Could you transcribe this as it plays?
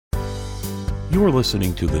You are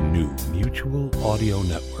listening to the new Mutual Audio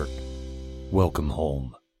Network. Welcome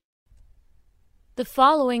home. The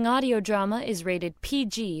following audio drama is rated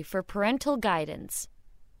PG for parental guidance.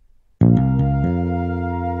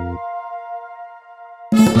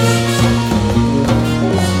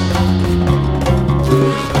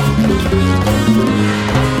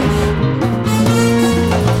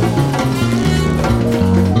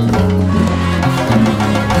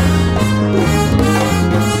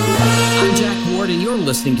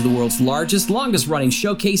 Listening to the world's largest, longest-running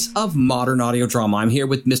showcase of modern audio drama. I'm here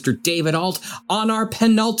with Mr. David Alt on our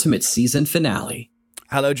penultimate season finale.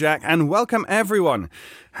 Hello, Jack, and welcome, everyone.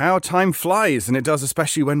 How time flies, and it does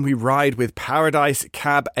especially when we ride with Paradise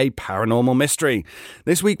Cab, a paranormal mystery.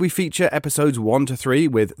 This week we feature episodes 1 to 3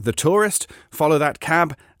 with The Tourist, Follow That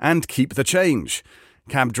Cab, and Keep the Change.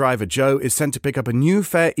 Cab driver Joe is sent to pick up a new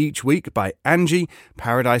fare each week by Angie,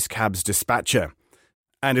 Paradise Cab's dispatcher.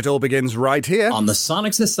 And it all begins right here on the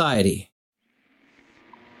Sonic Society.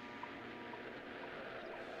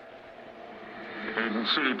 Hayden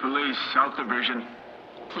City Police, South Division.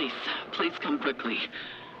 Please come quickly.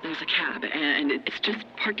 There's a cab, and it's just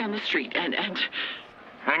parked on the street, and...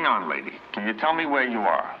 Hang on, lady. Can you tell me where you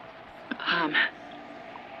are? I'm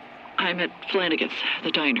at Flanagan's,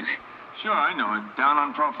 the diner. Sure, I know it. Down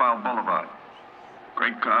on Profile Boulevard.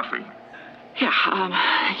 Great coffee.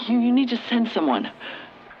 Yeah, you need to send someone.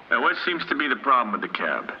 Now, what seems to be the problem with the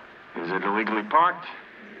cab? Is it illegally parked?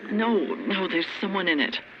 No, there's someone in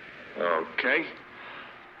it. Okay.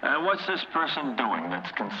 What's this person doing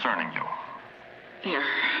that's concerning you? There.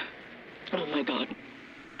 Oh, my God.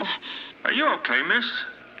 Are you okay, miss?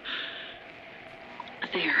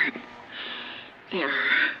 They're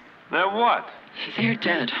They're what? They're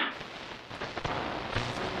dead.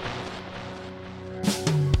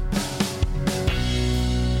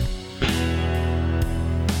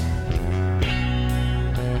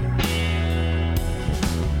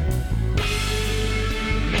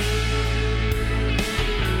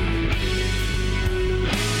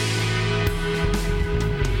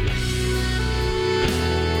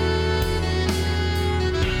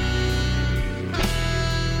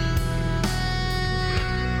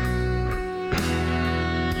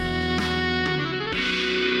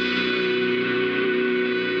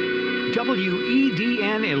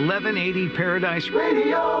 WEDN 1180 Paradise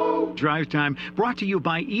Radio. Drive Time brought to you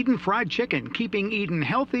by Eden Fried Chicken, keeping Eden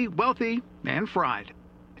healthy, wealthy, and fried.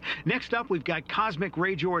 Next up, we've got Cosmic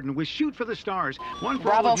Ray Jordan with Shoot for the Stars. One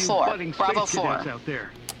for all of you budding space cadets out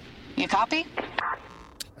there. You copy?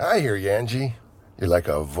 I hear you, Angie. You're like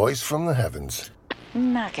a voice from the heavens.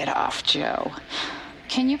 Knock it off, Joe.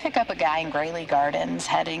 Can you pick up a guy in Greeley Gardens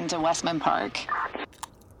heading to Westman Park?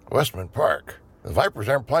 Westman Park? The Vipers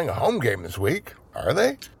aren't playing a home game this week, are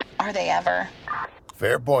they? Are they ever?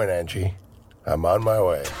 Fair point, Angie. I'm on my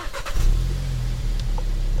way.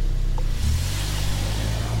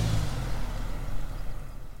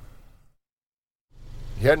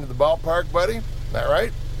 You heading to the ballpark, buddy? That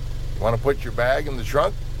right? You want to put your bag in the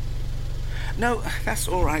trunk? No, that's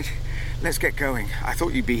all right. Let's get going. I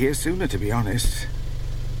thought you'd be here sooner, to be honest.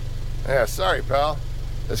 Yeah, sorry, pal.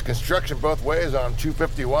 There's construction both ways on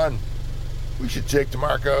 251. We should take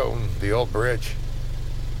DeMarco and the old bridge.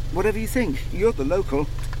 Whatever you think. You're the local.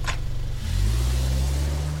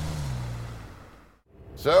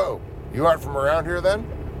 So, you aren't from around here then?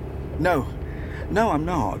 No, I'm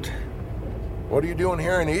not. What are you doing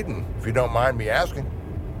here in Eden, if you don't mind me asking?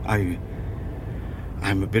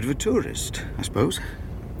 I'm a bit of a tourist, I suppose.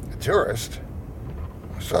 A tourist?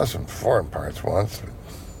 I saw some foreign parts once, but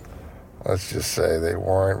let's just say they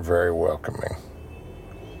weren't very welcoming.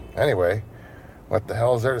 Anyway, what the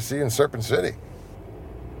hell is there to see in Serpent City?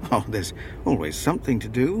 Oh, there's always something to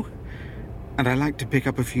do. And I like to pick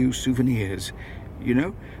up a few souvenirs. You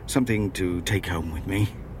know, something to take home with me.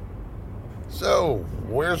 So,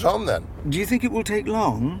 where's home then? Do you think it will take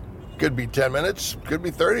long? Could be 10 minutes, could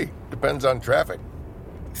be 30. Depends on traffic.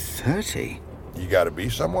 30? You gotta be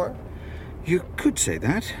somewhere? You could say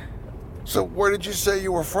that. So where did you say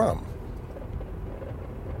you were from?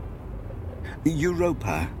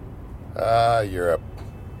 Europa. Europe.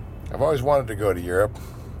 I've always wanted to go to Europe.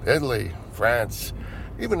 Italy, France,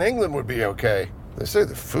 even England would be okay. They say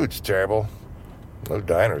the food's terrible. No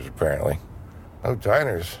diners, apparently. No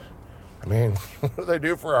diners. I mean, what do they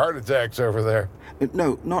do for heart attacks over there?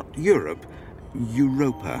 No, not Europe.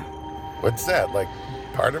 Europa. What's that, like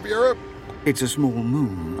part of Europe? It's a small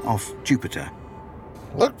moon off Jupiter.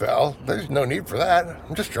 Look, pal, there's no need for that.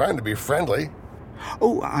 I'm just trying to be friendly.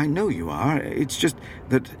 Oh, I know you are. It's just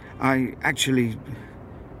that I actually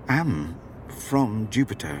am from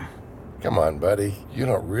Jupiter. Come on, buddy. You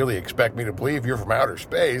don't really expect me to believe you're from outer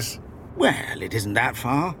space. Well, it isn't that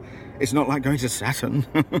far. It's not like going to Saturn.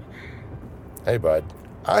 Hey, bud.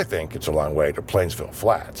 I think it's a long way to Plainsville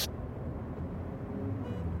Flats.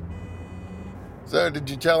 So, did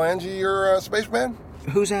you tell Angie you're a spaceman?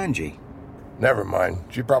 Who's Angie? Never mind.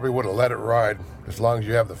 She probably would have let it ride, as long as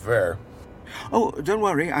you have the fare. Oh, don't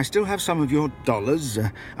worry. I still have some of your dollars.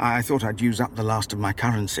 I thought I'd use up the last of my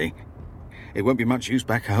currency. It won't be much use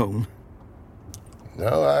back home.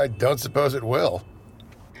 No, I don't suppose it will.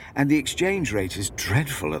 And the exchange rate is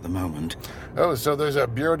dreadful at the moment. Oh, so there's a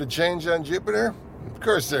bureau de change on Jupiter? Of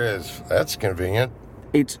course there is. That's convenient.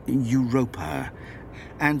 It's Europa.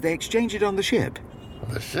 And they exchange it on the ship.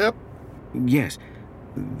 The ship? Yes,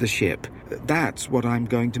 the ship. That's what I'm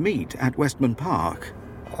going to meet at Westman Park.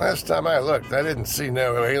 Last time I looked, I didn't see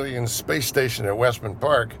no alien space station at Westman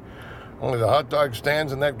Park. Only the hot dog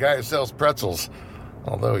stands and that guy who sells pretzels.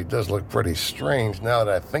 Although he does look pretty strange now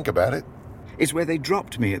that I think about it. It's where they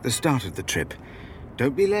dropped me at the start of the trip.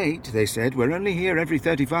 Don't be late, they said. We're only here every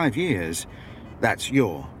 35 years. That's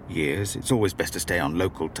your years. It's always best to stay on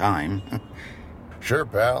local time. Sure,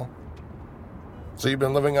 pal. So you've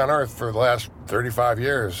been living on Earth for the last 35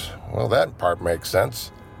 years. Well, that part makes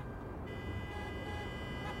sense.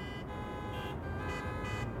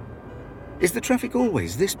 Is the traffic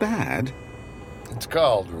always this bad? It's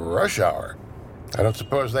called rush hour. I don't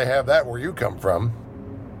suppose they have that where you come from.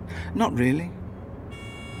 Not really.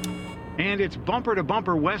 And it's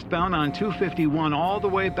bumper-to-bumper westbound on 251 all the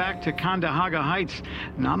way back to Kandahaga Heights.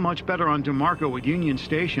 Not much better on DeMarco at Union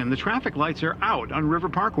Station. The traffic lights are out on River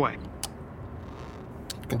Parkway.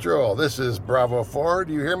 Control, this is Bravo 4.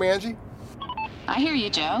 Do you hear me, Angie? I hear you,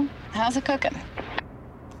 Joe. How's it cooking?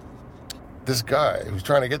 This guy who's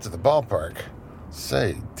trying to get to the ballpark.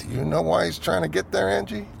 Say, do you know why he's trying to get there,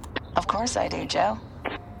 Angie? Of course I do, Joe.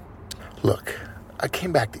 Look, I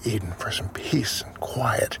came back to Eden for some peace and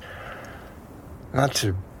quiet. Not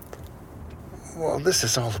to... Well, this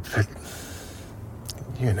is all a bit...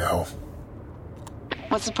 You know.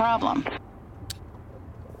 What's the problem?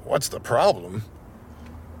 What's the problem?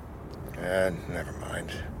 Never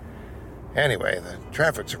mind. Anyway, the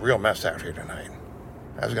traffic's a real mess out here tonight.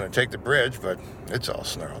 I was going to take the bridge, but it's all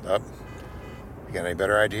snarled up. You got any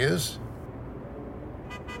better ideas?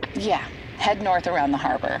 Yeah, head north around the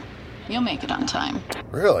harbor. You'll make it on time.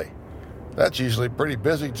 Really? That's usually pretty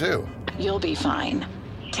busy, too. You'll be fine.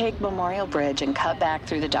 Take Memorial Bridge and cut back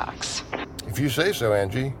through the docks. If you say so,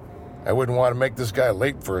 Angie. I wouldn't want to make this guy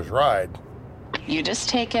late for his ride. You just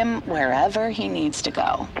take him wherever he needs to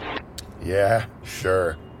go. Yeah,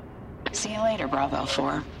 sure. See you later, Bravo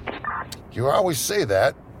 4. You always say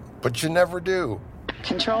that, but you never do.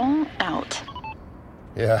 Control out.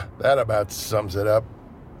 Yeah, that about sums it up.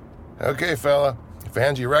 Okay, fella. If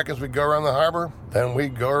Angie reckons we go around the harbor, then we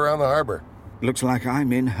go around the harbor. Looks like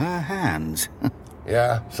I'm in her hands.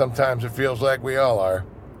 Yeah, sometimes it feels like we all are.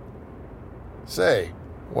 Say,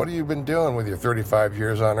 what have you been doing with your 35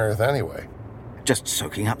 years on Earth anyway? Just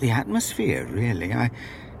soaking up the atmosphere, really. I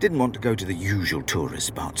didn't want to go to the usual tourist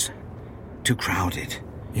spots. Too crowded.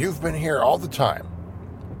 You've been here all the time.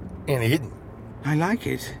 In Eden. I like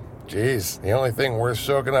it. Geez, the only thing worth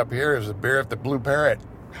soaking up here is the beer at the Blue Parrot.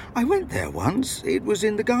 I went there once. It was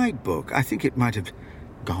in the guidebook. I think it might have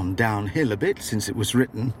gone downhill a bit since it was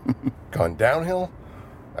written. Gone downhill?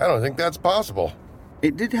 I don't think that's possible.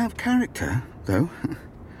 It did have character, though.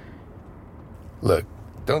 Look,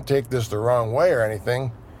 don't take this the wrong way or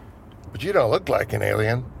anything, but you don't look like an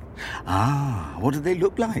alien. Ah, what do they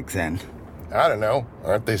look like, then? I don't know.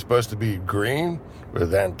 Aren't they supposed to be green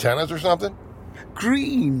with antennas or something?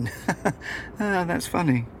 Green? That's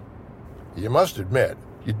funny. You must admit,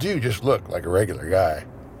 you do just look like a regular guy.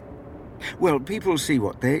 Well, people see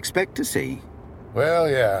what they expect to see. Well,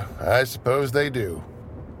 yeah, I suppose they do.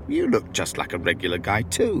 You look just like a regular guy,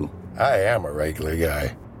 too. I am a regular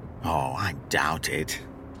guy. Oh, I doubt it.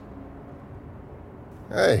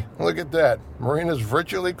 Hey, look at that. Marina's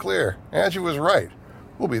virtually clear. Angie was right.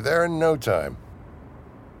 We'll be there in no time.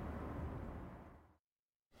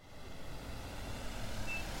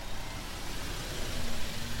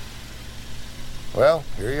 Well,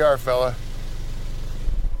 here you are, fella.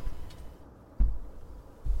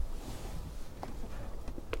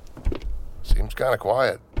 Seems kind of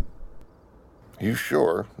quiet. You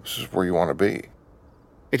sure this is where you want to be?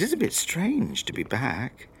 It is a bit strange to be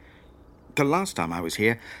back. The last time I was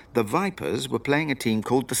here, the Vipers were playing a team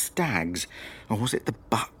called the Stags. Or was it the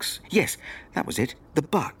Bucks? Yes, that was it. The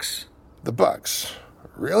Bucks. The Bucks?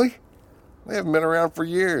 Really? They haven't been around for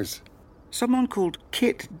years. Someone called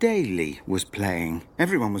Kit Daly was playing.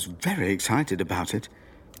 Everyone was very excited about it.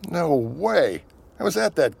 No way. I was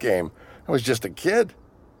at that game. I was just a kid.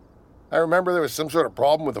 I remember there was some sort of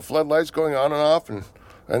problem with the floodlights going on and off,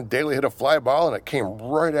 and Daly hit a fly ball and it came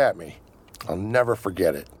right at me. I'll never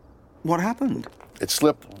forget it. What happened? It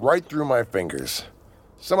slipped right through my fingers.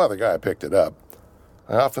 Some other guy picked it up.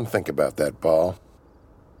 I often think about that ball.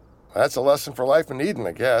 That's a lesson for life in Eden,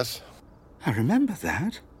 I guess. I remember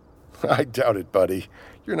that. I doubt it, buddy.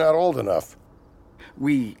 You're not old enough.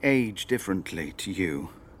 We age differently to you.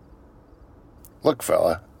 Look,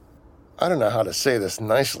 fella, I don't know how to say this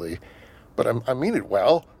nicely, but I mean it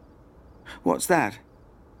well. What's that?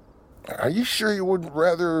 Are you sure you wouldn't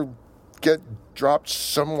rather get dropped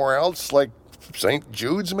somewhere else, like St.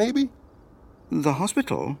 Jude's, maybe? The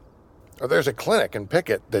hospital? Or there's a clinic in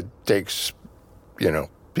Pickett that takes,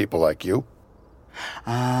 people like you.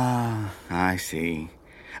 Ah, I see.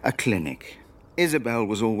 A clinic. Isabel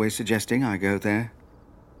was always suggesting I go there.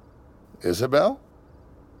 Isabel?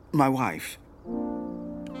 My wife.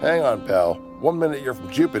 Hang on, pal. 1 minute you're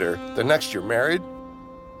from Jupiter, the next you're married?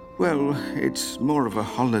 Well, it's more of a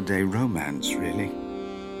holiday romance, really.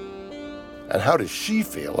 And how does she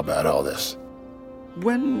feel about all this?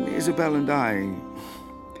 When Isabel and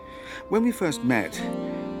when we first met,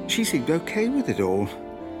 she seemed okay with it all.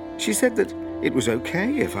 She said that it was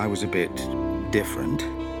okay if I was a bit different.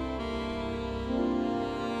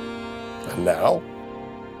 And now?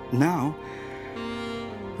 Now?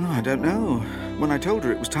 Oh, I don't know. When I told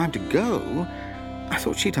her it was time to go, I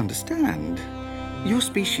thought she'd understand. Your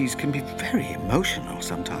species can be very emotional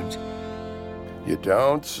sometimes. You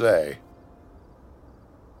don't say.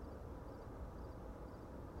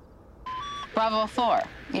 Bravo 4,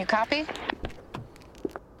 you copy?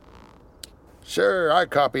 Sure, I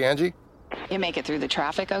copy, Angie. You make it through the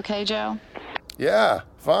traffic okay, Joe? Yeah,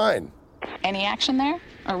 fine. Any action there?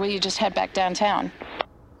 Or will you just head back downtown?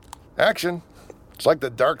 Action. It's like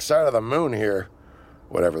the dark side of the moon here.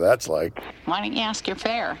 Whatever that's like. Why don't you ask your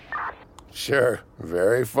fare? Sure.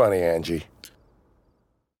 Very funny, Angie.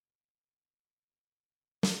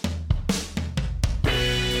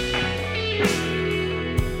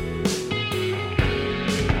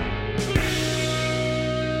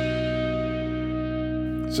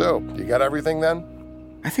 So, you got everything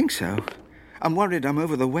then? I think so. I'm worried I'm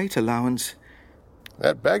over the weight allowance.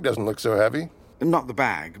 That bag doesn't look so heavy. Not the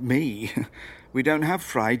bag, me. We don't have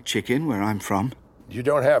fried chicken where I'm from. You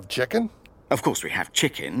don't have chicken? Of course we have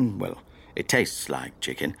chicken. Well, it tastes like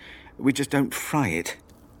chicken. We just don't fry it.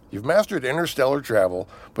 You've mastered interstellar travel,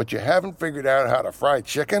 but you haven't figured out how to fry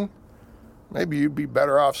chicken? Maybe you'd be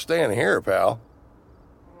better off staying here, pal.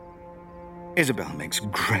 Isabel makes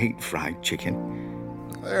great fried chicken.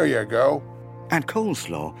 There you go. And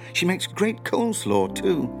coleslaw. She makes great coleslaw,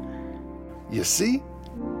 too. You see?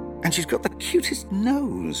 And she's got the cutest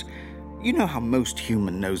nose. You know how most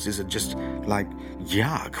human noses are just like,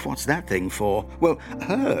 yuck, what's that thing for? Well,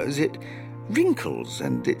 hers, it wrinkles,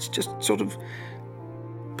 and it's just sort of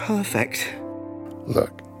perfect.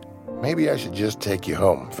 Look, maybe I should just take you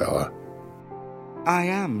home, fella. I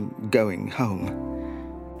am going home.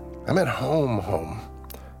 I'm at home.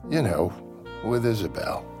 You know, with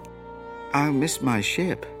Isabel. I'll miss my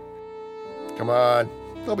ship. Come on,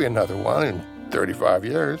 there'll be another one in 35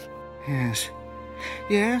 years.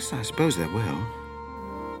 Yes, I suppose there will.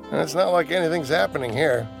 And it's not like anything's happening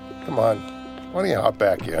here. Come on, why don't you hop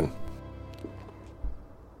back in?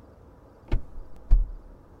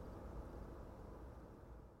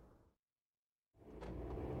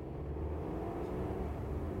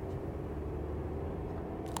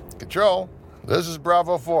 Control, this is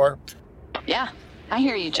Bravo 4. Yeah, I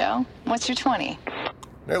hear you, Joe. What's your 20?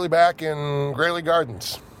 Nearly back in Grayley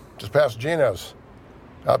Gardens, just past Gino's.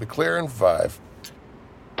 I'll be clear in 5.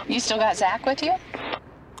 You still got Zach with you?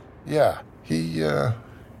 Yeah, he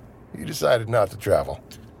decided not to travel.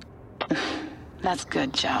 That's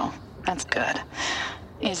good, Joe. That's good.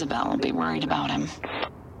 Isabel will be worried about him.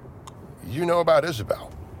 You know about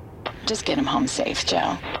Isabel? Just get him home safe,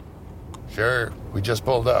 Joe. Sure, we just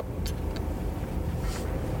pulled up.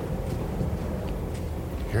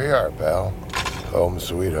 Here you are, pal. Home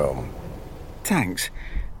sweet home. Thanks.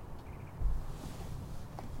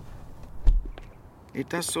 It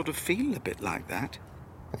does sort of feel a bit like that.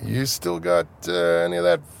 You still got any of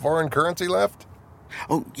that foreign currency left?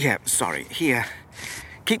 Oh, yeah, sorry. Here.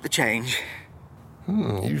 Keep the change.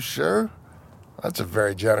 You sure? That's a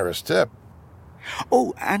very generous tip.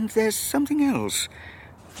 Oh, and there's something else.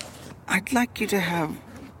 I'd like you to have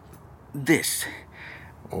this.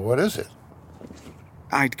 What is it?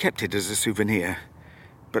 I'd kept it as a souvenir,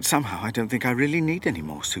 but somehow I don't think I really need any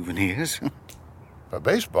more souvenirs. A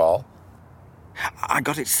baseball? I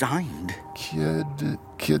got it signed. Kit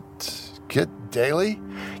Daly?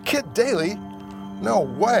 Kit Daly? No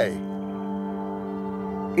way.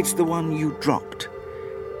 It's the one you dropped.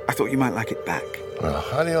 I thought you might like it back. Well,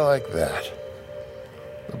 how do you like that?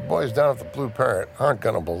 The boys down at the Blue Parrot aren't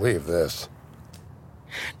going to believe this.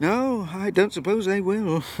 No, I don't suppose they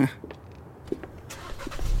will.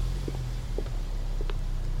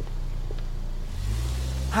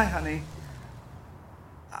 Hi, honey.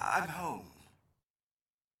 I'm home.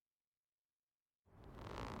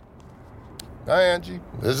 Hi, Angie.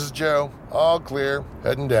 This is Joe. All clear.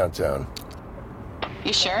 Heading downtown.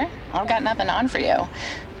 You sure? I've got nothing on for you.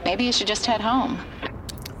 Maybe you should just head home.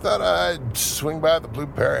 Thought I'd swing by the Blue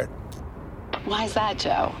Parrot. Why's that,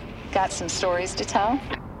 Joe? Got some stories to tell?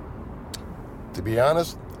 To be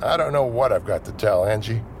honest, I don't know what I've got to tell,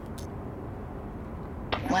 Angie.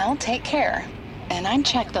 Well, take care. And I'd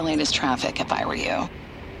check the latest traffic if I were you.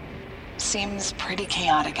 Seems pretty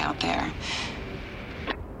chaotic out there.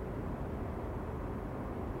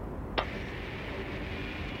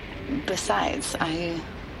 Besides, I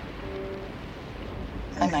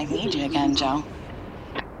might need you again, Joe.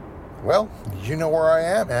 Well, you know where I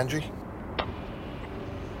am, Angie.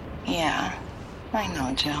 Yeah, I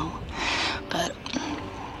know, Joe. But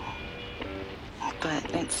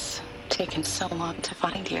it's taken so long to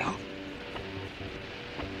find you.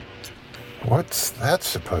 What's that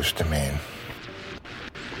supposed to mean?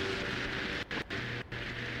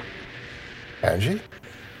 Angie?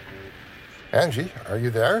 Angie, are you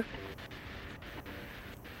there?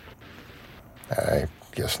 I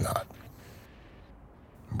guess not.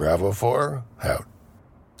 Bravo 4, out.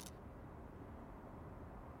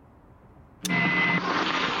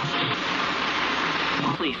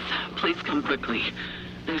 Please come quickly.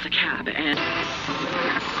 There's a cab and...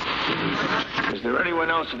 Is there anyone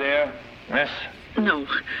else there, miss? No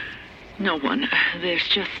one. There's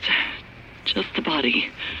just the body.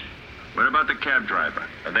 What about the cab driver?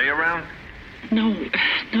 Are they around? No,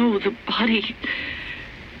 the body.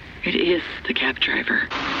 It is the cab driver.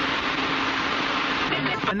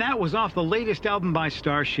 And that was off the latest album by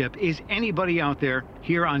Starship, Is Anybody Out There,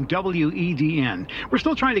 here on WEDN. We're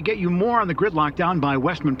still trying to get you more on the gridlock down by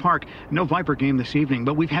Westman Park. No Viper game this evening,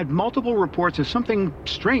 but we've had multiple reports of something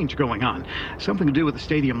strange going on. Something to do with the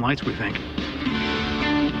stadium lights, we think.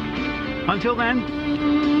 Until then,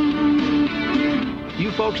 you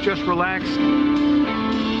folks just relax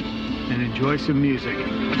and enjoy some music.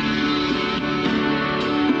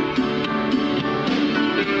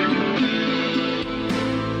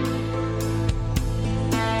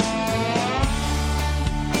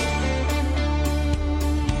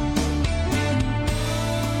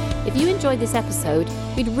 If you enjoyed this episode,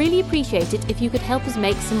 we'd really appreciate it if you could help us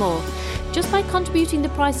make some more, just by contributing the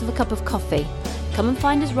price of a cup of coffee. Come and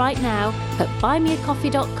find us right now at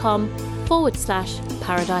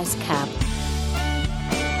buymeacoffee.com/Paradise Cab.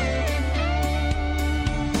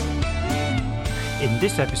 In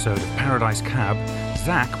this episode of Paradise Cab,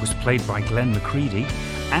 Zach was played by Glenn McCready,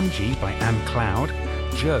 Angie by Anne Cloud,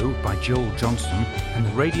 Joe by Joel Johnson, and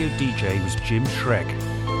the radio DJ was Jim Schreck.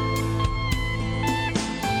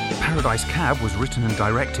 Paradise Cab was written and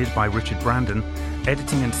directed by Richard Brandon.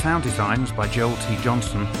 Editing and sound design was by Joel T.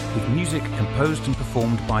 Johnson, with music composed and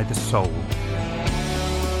performed by The Soul.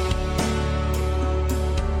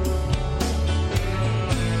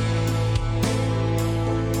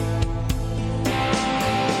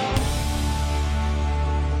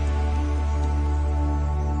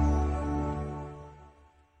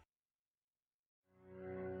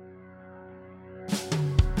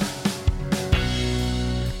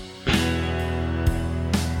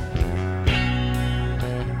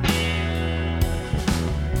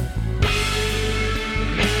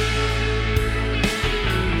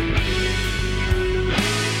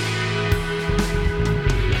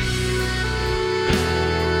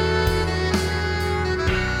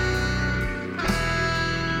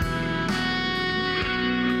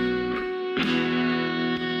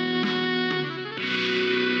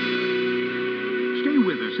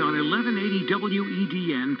 On 1180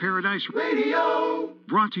 WEDN Paradise Radio.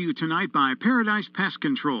 Brought to you tonight by Paradise Pest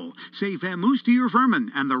Control. Say vamoose to your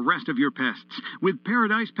vermin and the rest of your pests with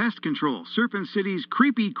Paradise Pest Control, Serpent City's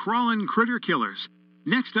creepy crawling critter killers.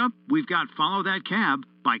 Next up, we've got Follow That Cab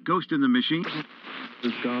by Ghost in the Machine.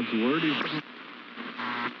 As God's word is...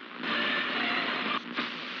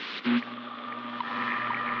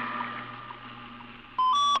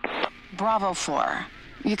 Bravo 4.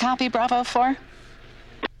 You copy Bravo 4?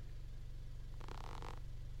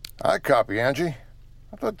 I copy, Angie.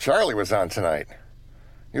 I thought Charlie was on tonight.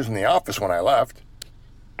 He was in the office when I left.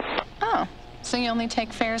 Oh, So you only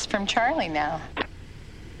take fares from Charlie now?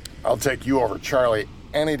 I'll take you over Charlie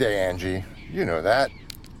any day, Angie. You know that.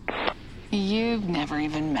 You've never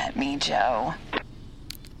even met me, Joe.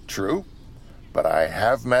 True, but I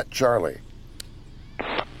have met Charlie.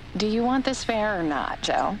 Do you want this fare or not,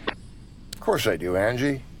 Joe? Of course I do,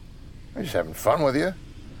 Angie. I'm just having fun with you.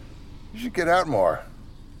 You should get out more.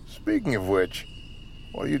 Speaking of which,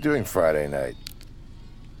 what are you doing Friday night?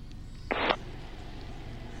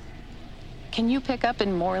 Can you pick up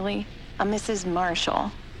in Morley? A Mrs.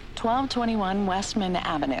 Marshall, 1221 Westman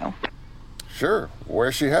Avenue. Sure.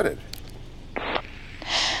 Where's she headed?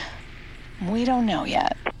 We don't know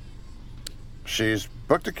yet. She's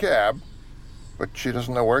booked a cab, but she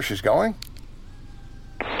doesn't know where she's going?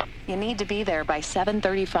 You need to be there by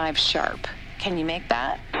 7:35 sharp. Can you make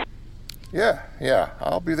that? Yeah.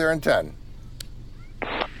 I'll be there in 10.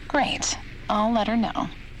 Great. I'll let her know.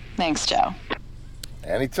 Thanks, Joe.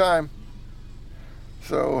 Anytime.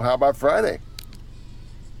 So, how about Friday?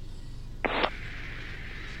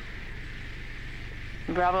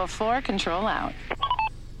 Bravo 4, control out.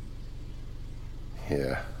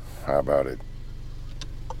 Yeah, how about it?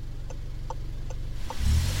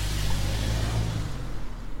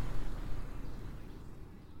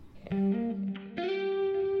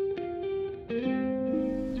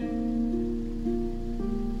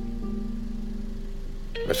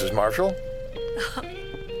 Mrs. Marshall?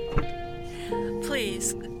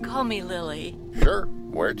 Please, call me Lily. Sure.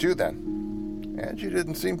 Where to then? Angie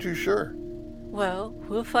didn't seem too sure. Well,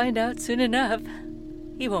 we'll find out soon enough.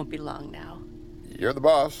 He won't be long now. You're the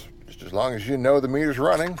boss. Just as long as you know the meter's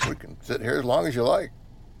running, we can sit here as long as you like.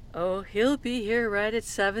 Oh, he'll be here right at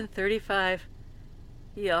 7:35.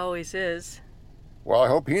 He always is. Well, I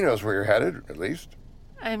hope he knows where you're headed, at least.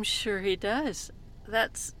 I'm sure he does.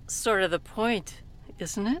 That's sort of the point,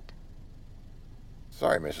 isn't it?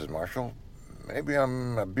 Sorry, Mrs. Marshall. Maybe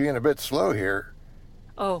I'm being a bit slow here.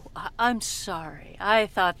 Oh, I'm sorry. I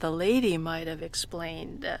thought the lady might have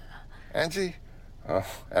explained. Angie? Oh,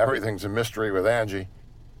 everything's a mystery with Angie.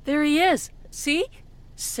 There he is. See?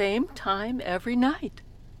 Same time every night.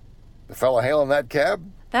 The fella hailing that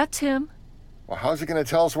cab? That's him. Well, how's he going to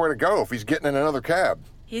tell us where to go if he's getting in another cab?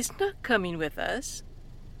 He's not coming with us.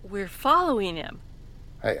 We're following him.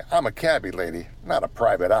 Hey, I'm a cabbie lady, not a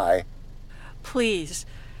private eye. Please,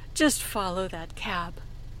 just follow that cab.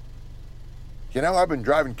 You know, I've been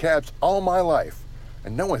driving cabs all my life,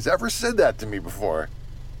 and no one's ever said that to me before.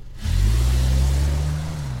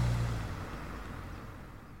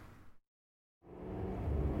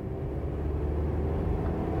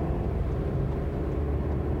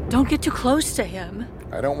 Don't get too close to him.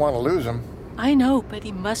 I don't want to lose him. I know, but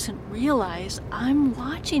he mustn't realize I'm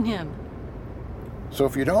watching him. So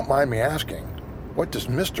if you don't mind me asking, what does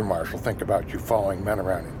Mr. Marshall think about you following men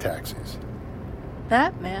around in taxis?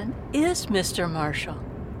 That man is Mr. Marshall.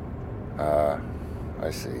 I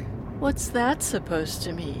see. What's that supposed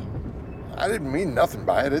to mean? I didn't mean nothing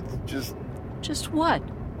by it. It's just... Just what?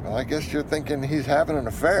 Well, I guess you're thinking he's having an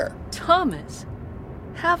affair. Thomas?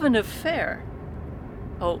 Have an affair?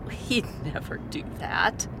 Oh, he'd never do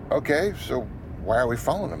that. Okay, so why are we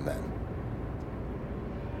following him then?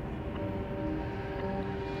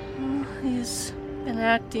 Oh, he's been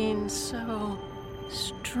acting so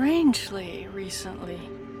strangely recently.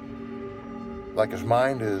 Like his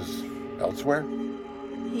mind is elsewhere?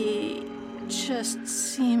 He just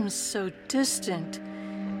seems so distant.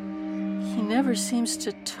 He never seems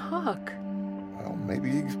to talk. Well,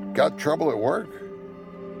 maybe he's got trouble at work.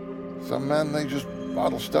 Some men, they just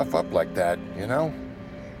bottle stuff up like that, you know?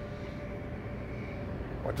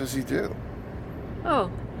 What does he do? Oh,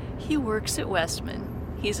 he works at Westman.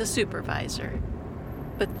 He's a supervisor.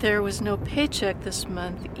 But there was no paycheck this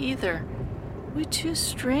month either, which is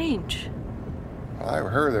strange. Well, I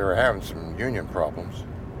heard they were having some union problems.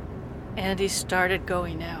 And he started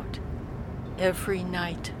going out. Every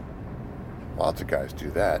night. Lots of guys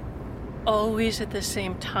do that. Always at the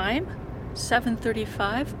same time?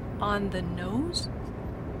 7:35 on the nose?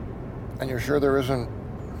 And you're sure there isn't,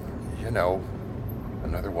 you know,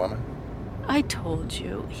 another woman? I told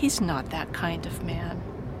you, he's not that kind of man.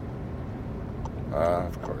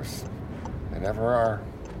 Of course. They never are.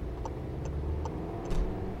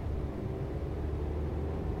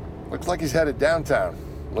 Looks like he's headed downtown.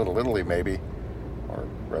 Little Italy, maybe. Or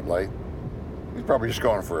Red Light. He's probably just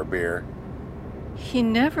going for a beer. He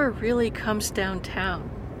never really comes downtown.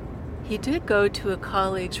 He did go to a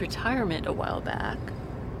colleague's retirement a while back.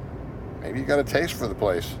 Maybe you got a taste for the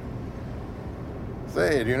place.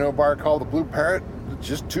 Say, do you know a bar called the Blue Parrot? It's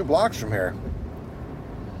just 2 blocks from here.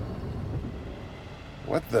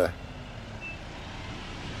 What the?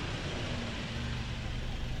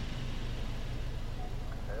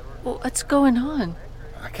 What's going on?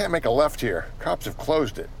 I can't make a left here. Cops have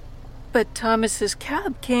closed it. But Thomas's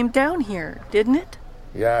cab came down here, didn't it?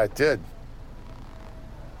 Yeah, it did.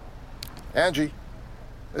 Angie,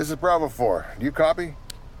 this is Bravo 4. Do you copy?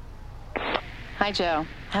 Hi, Joe.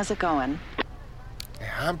 How's it going?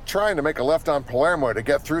 I'm trying to make a left on Palermo to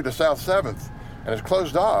get through to South 7th, and it's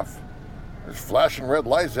closed off. There's flashing red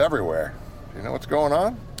lights everywhere. Do you know what's going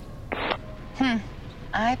on?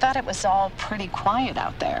 I thought it was all pretty quiet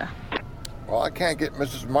out there. Well, I can't get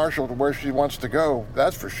Mrs. Marshall to where she wants to go,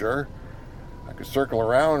 that's for sure. I could circle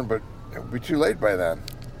around, but it would be too late by then.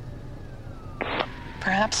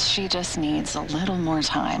 Perhaps she just needs a little more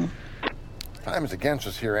time. Time is against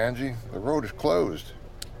us here, Angie. The road is closed.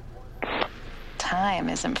 Time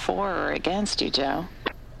isn't for or against you, Joe.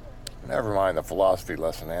 Never mind the philosophy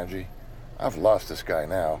lesson, Angie. I've lost this guy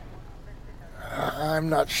now. I'm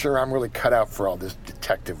not sure I'm really cut out for all this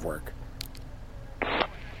detective work.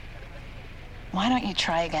 Why don't you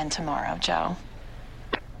try again tomorrow, Joe?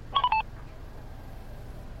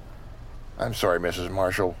 I'm sorry, Mrs.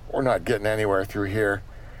 Marshall. We're not getting anywhere through here.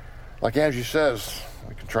 Like Angie says,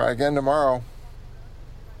 we can try again tomorrow.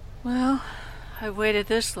 Well, I've waited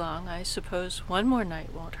this long. I suppose one more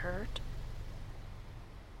night won't hurt.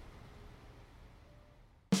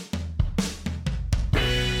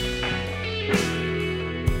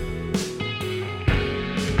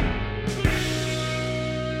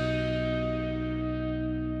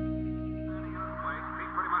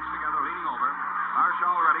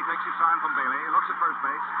 From Bailey, looks at first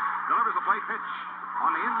base, delivers the plate pitch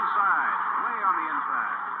on the inside, way on the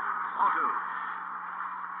inside.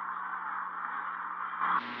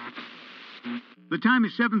 0-2. The time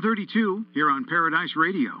is 7:32 here on Paradise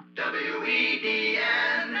Radio.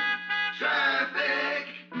 WEDN traffic.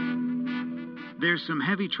 There's some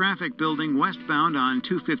heavy traffic building westbound on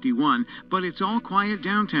 251, but it's all quiet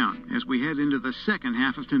downtown as we head into the second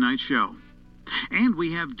half of tonight's show. And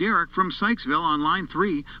we have Derek from Sykesville on line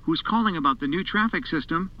 3 who's calling about the new traffic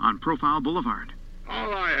system on Profile Boulevard.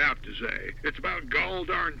 All I have to say, it's about gall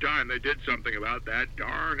darn time they did something about that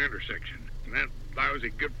darn intersection. And that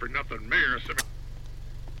lousy good-for-nothing mayor...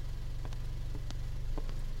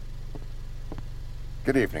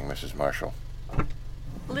 Good evening, Mrs. Marshall.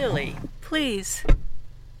 Lily, please.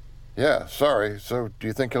 Yeah, sorry. So, do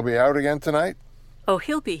you think he'll be out again tonight? Oh,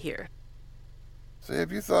 he'll be here. Say,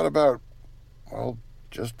 have you thought about... well,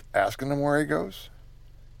 just asking him where he goes?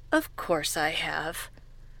 Of course I have.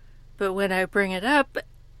 But when I bring it up,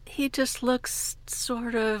 he just looks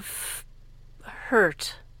sort of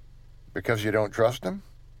hurt. Because you don't trust him?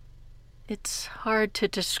 It's hard to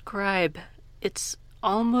describe. It's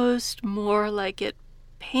almost more like it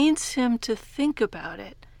pains him to think about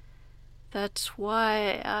it. That's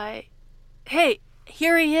why I... Hey,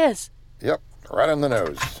 here he is. Yep, right on the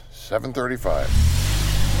nose. 7:35.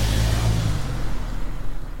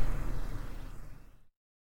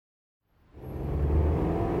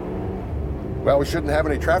 Well, we shouldn't have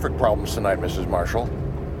any traffic problems tonight, Mrs. Marshall.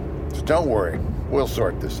 So don't worry. We'll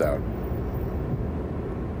sort this out.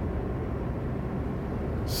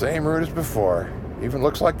 Same route as before. Even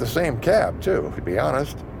looks like the same cab, too, to be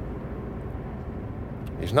honest.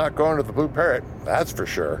 He's not going to the Blue Parrot, that's for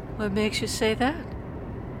sure. What makes you say that?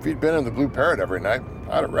 If he'd been in the Blue Parrot every night,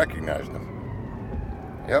 I'd have recognized him.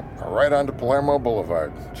 Yep, right onto Palermo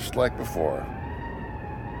Boulevard, just like before.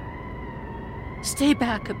 Stay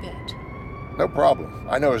back a bit. No problem.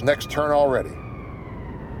 I know his next turn already.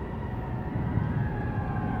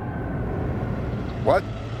 What?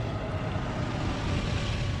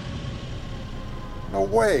 No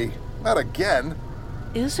way. Not again.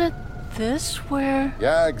 Isn't this where...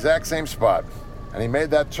 Yeah, exact same spot. And he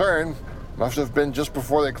made that turn. Must have been just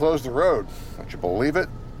before they closed the road. Don't you believe it?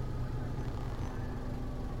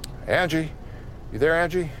 Angie. You there,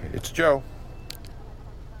 Angie? It's Joe.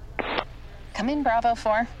 Come in, Bravo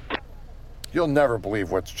 4. You'll never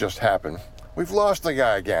believe what's just happened. We've lost the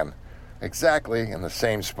guy again. Exactly in the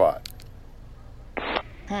same spot.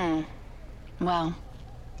 Well,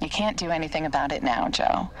 you can't do anything about it now,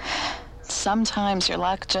 Joe. Sometimes your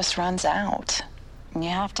luck just runs out. You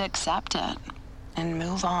have to accept it and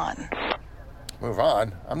move on. Move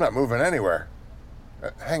on? I'm not moving anywhere.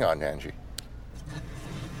 Hang on, Angie.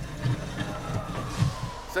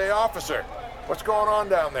 Say, officer, what's going on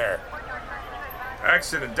down there?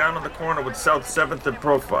 Accident down on the corner with South 7th and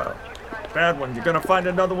Profile. Bad one. You're gonna find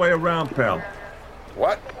another way around, pal.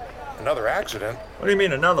 What? Another accident? What do you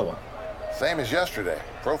mean, another one? Same as yesterday.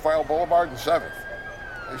 Profile Boulevard and 7th.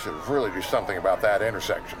 They should really do something about that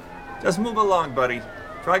intersection. Just move along, buddy.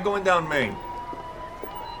 Try going down Main.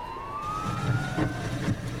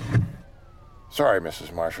 Sorry,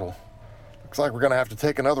 Mrs. Marshall. Looks like we're going to have to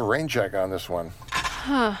take another rain check on this one.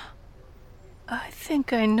 Huh. I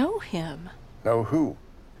think I know him. Know who?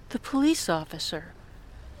 The police officer.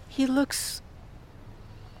 He looks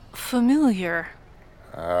familiar.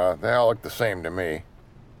 They all look the same to me.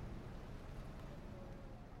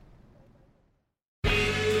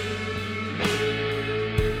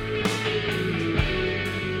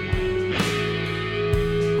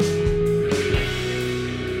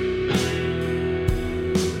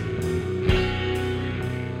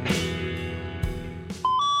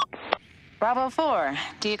 Bravo 4,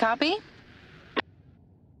 do you copy?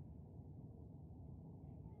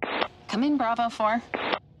 Come in, Bravo 4.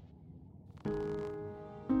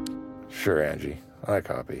 Sure, Angie. I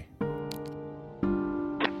copy.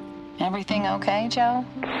 Everything okay, Joe?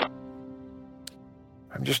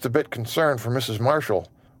 I'm just a bit concerned for Mrs.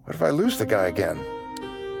 Marshall. What if I lose the guy again?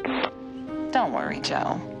 Don't worry,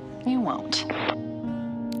 Joe. You won't.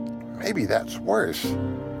 Maybe that's worse.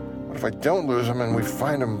 What if I don't lose him and we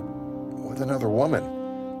find him with another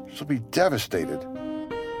woman? She'll be devastated.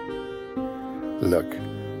 Look,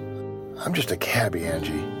 I'm just a cabbie,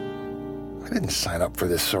 Angie. I didn't sign up for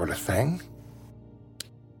this sort of thing.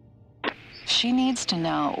 She needs to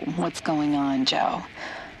know what's going on, Joe.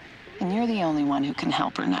 And you're the only one who can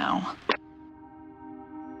help her now.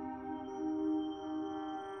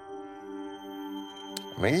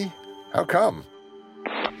 Me? How come?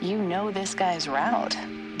 You know this guy's route,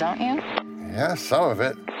 don't you? Yeah, some of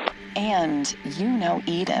it. And you know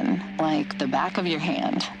Eden like the back of your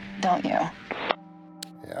hand, don't you?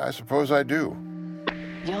 Yeah, I suppose I do.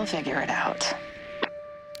 You'll figure it out.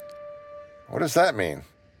 What does that mean?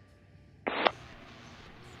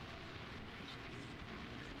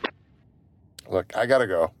 Look, I gotta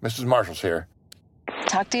go. Mrs. Marshall's here.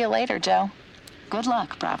 Talk to you later, Joe. Good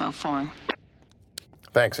luck, Bravo 4.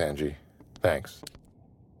 Thanks, Angie. Thanks.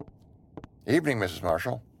 Evening, Mrs.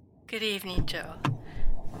 Marshall. Good evening, Joe.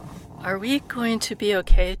 Are we going to be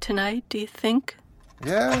okay tonight, do you think?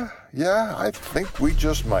 Yeah, I think we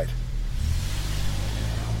just might.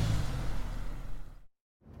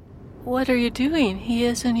 What are you doing? He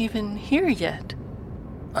isn't even here yet.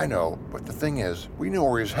 I know, but the thing is, we know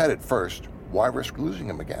where he's headed first. Why risk losing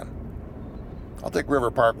him again? I'll take River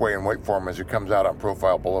Parkway and wait for him as he comes out on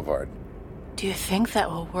Profile Boulevard. Do you think that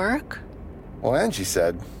will work? Well, Angie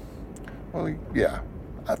said, well, yeah,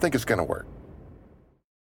 I think it's gonna work.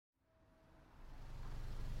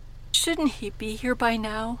 Shouldn't he be here by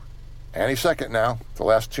now? Any second now. The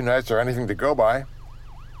last 2 nights are anything to go by.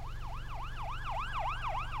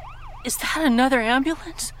 Is that another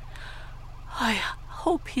ambulance? I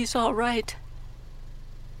hope he's all right.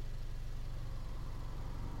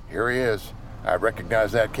 Here he is. I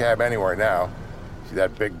recognize that cab anywhere now. See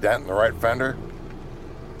that big dent in the right fender?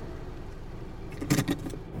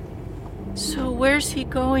 So where's he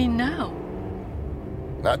going now?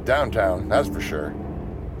 Not downtown, that's for sure.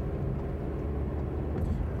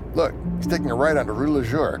 Look, he's taking a right onto Rue Le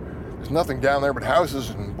Jour. There's nothing down there but houses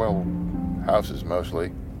and, well, houses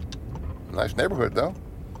mostly. Nice neighborhood, though.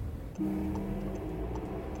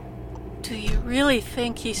 Do you really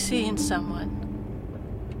think he's seeing someone?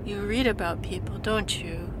 You read about people, don't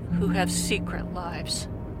you, who have secret lives?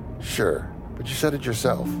 Sure, but you said it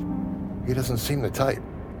yourself. He doesn't seem the type.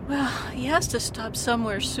 Well, he has to stop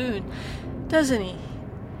somewhere soon, doesn't he?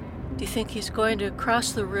 Do you think he's going to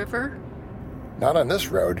cross the river? Not on this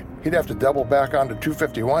road. He'd have to double back onto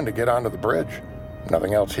 251 to get onto the bridge.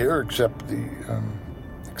 Nothing else here except the...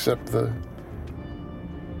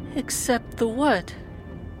 Except the what?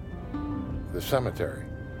 The cemetery.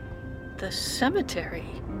 The cemetery?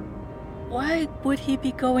 Why would he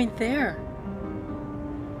be going there?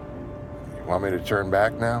 You want me to turn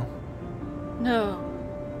back now?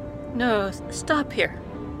 No, stop here.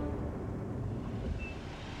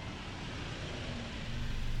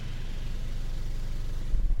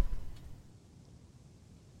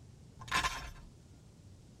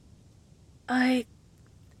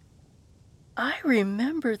 I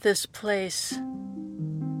remember this place.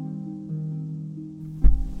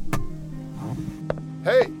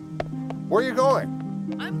 Hey, where are you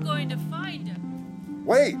going? I'm going to find him.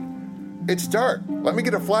 Wait, it's dark. Let me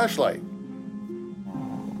get a flashlight.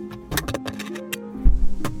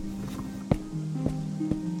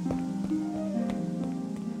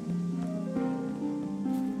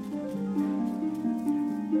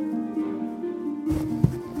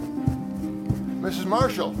 Mrs.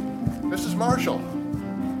 Marshall! Mrs. Marshall!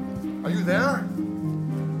 Are you there?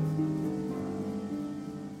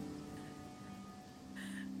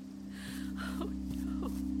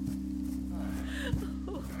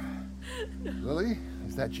 Lily,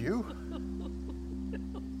 is that you?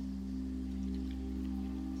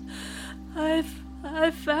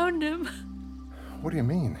 found him. What do you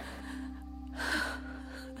mean?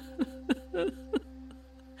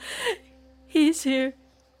 He's here.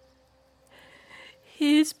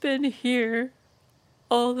 He's been here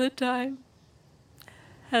all the time,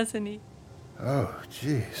 hasn't he? Oh,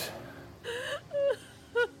 jeez.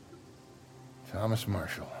 Thomas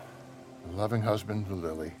Marshall, a loving husband to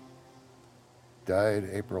Lily, died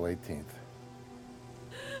April 18th.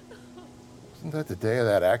 Wasn't that the day of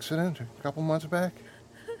that accident a couple months back?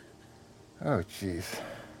 Oh, jeez.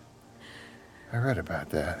 I read about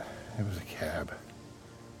that. It was a cab.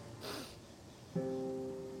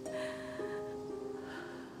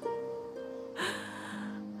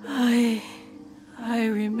 I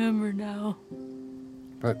remember now.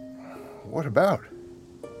 But what about?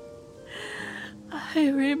 I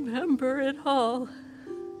remember it all.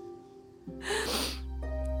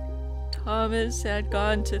 Thomas had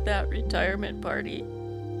gone to that retirement party.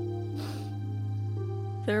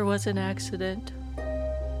 There was an accident.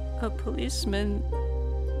 A policeman,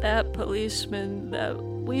 that policeman that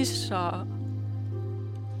we saw,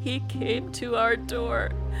 he came to our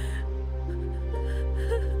door.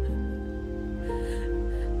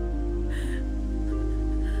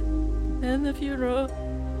 And the funeral.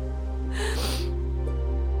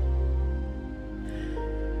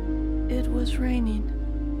 It was raining.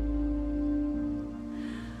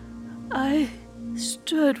 I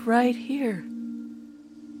stood right here.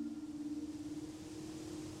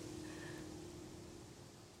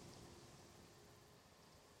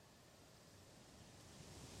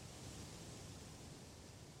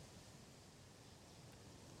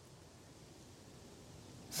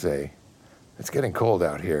 Say, it's getting cold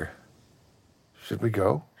out here. Should we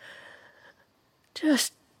go?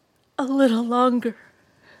 Just a little longer,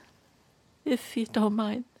 if you don't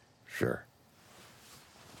mind. Sure.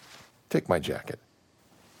 Take my jacket.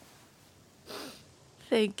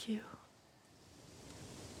 Thank you.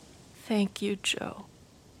 Thank you, Joe.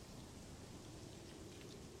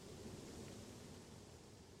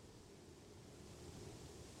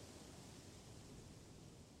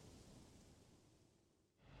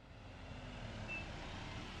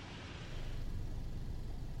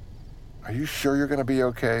 Are you sure you're going to be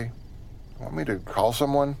okay? Want me to call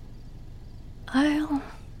someone?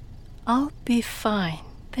 I'll be fine.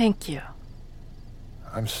 Thank you.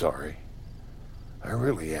 I'm sorry. I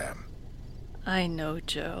really am. I know,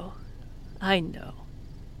 Joe. I know.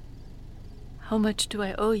 How much do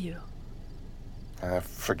I owe you?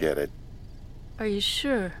 Forget it. Are you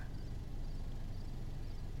sure?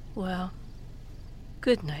 Well,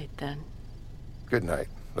 good night then. Good night,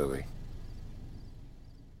 Lily.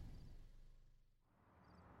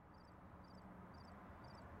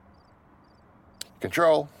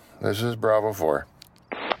 Control, this is Bravo 4.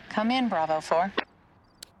 Come in, Bravo 4.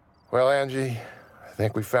 Well, Angie, I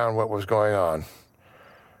think we found what was going on.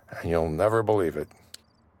 And you'll never believe it.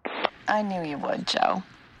 I knew you would, Joe.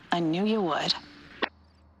 I knew you would.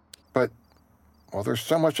 But, well, there's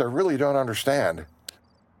so much I really don't understand.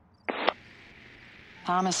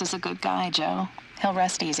 Thomas is a good guy, Joe. He'll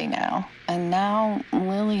rest easy now. And now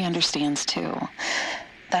Lily understands, too.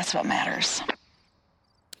 That's what matters.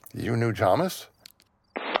 You knew Thomas?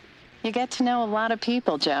 You get to know a lot of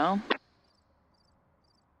people, Joe.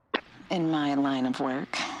 In my line of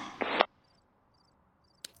work.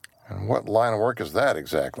 And what line of work is that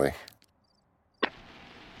exactly?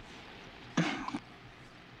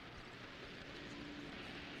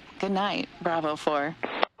 Good night, Bravo 4.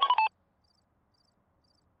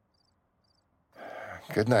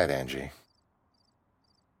 Good night, Angie.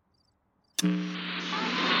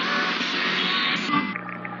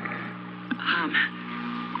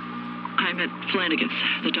 I'm at Flanagan's,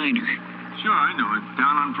 the diner. Sure, I know it.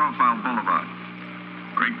 Down on Profile Boulevard.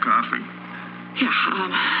 Great coffee.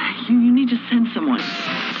 Yeah, you need to send someone.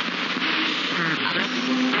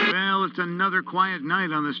 Well, it's another quiet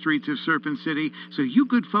night on the streets of Serpent City, so you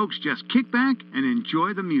good folks just kick back and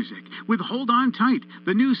enjoy the music with Hold On Tight,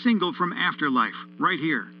 the new single from Afterlife, right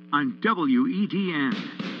here on WEDN.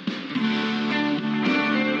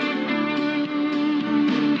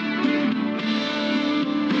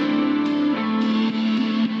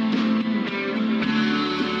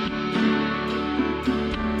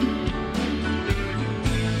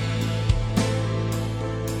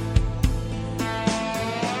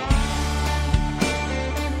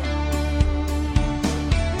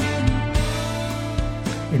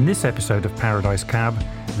 In this episode of Paradise Cab,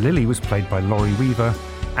 Lily was played by Laurie Weaver,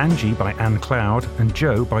 Angie by Anne Cloud, and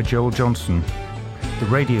Joe by Joel Johnson. The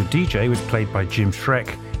radio DJ was played by Jim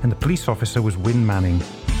Schreck, and the police officer was Win Manning.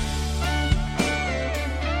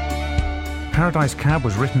 Paradise Cab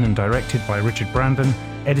was written and directed by Richard Brandon,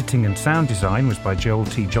 Editing and sound design was by Joel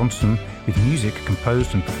T. Johnson, with music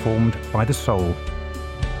composed and performed by The Soul.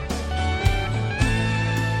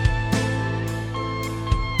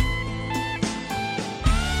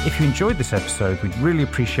 If you enjoyed this episode, we'd really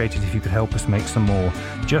appreciate it if you could help us make some more,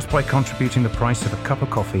 just by contributing the price of a cup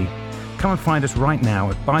of coffee. Come and find us right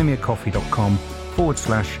now at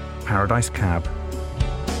buymeacoffee.com/Paradise Cab.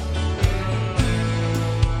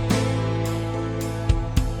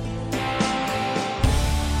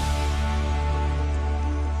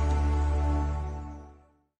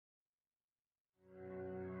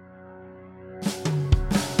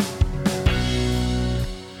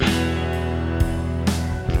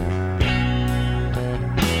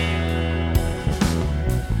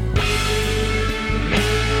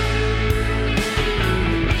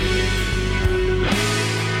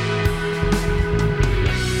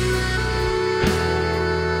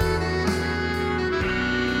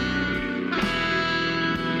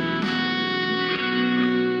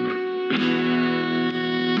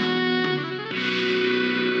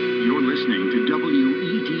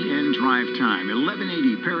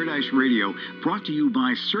 Brought to you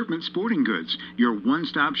by Serpent Sporting Goods, your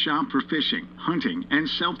one-stop shop for fishing, hunting, and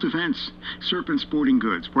self-defense. Serpent Sporting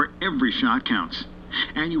Goods, where every shot counts.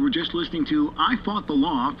 And you were just listening to I Fought the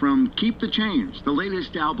Law from Keep the Change, the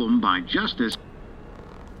latest album by Justice.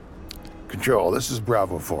 Control, this is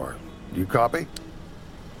Bravo 4. You copy?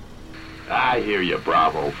 I hear you,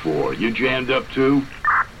 Bravo 4. You jammed up too?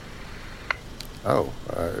 Oh,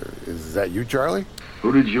 is that you, Charlie?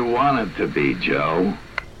 Who did you want it to be, Joe?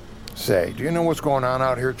 Say, do you know what's going on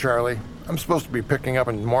out here, Charlie? I'm supposed to be picking up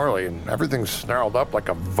in Morley, and everything's snarled up like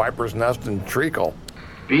a viper's nest in treacle.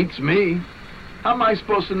 Beats me. How am I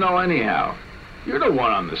supposed to know anyhow? You're the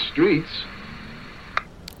one on the streets.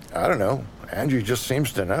 I don't know. Angie just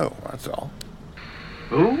seems to know, that's all.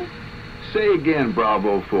 Who? Say again,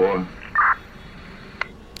 Bravo 4.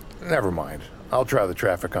 Never mind. I'll try the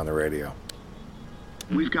traffic on the radio.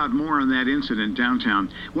 We've got more on that incident downtown.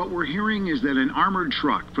 What we're hearing is that an armored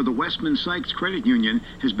truck for the Westman Sykes Credit Union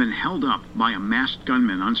has been held up by a masked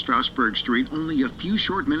gunman on Strasburg Street only a few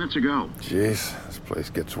short minutes ago. Jeez, this place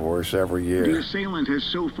gets worse every year. The assailant has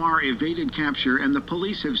so far evaded capture, and the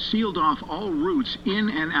police have sealed off all routes in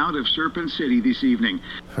and out of Serpent City this evening.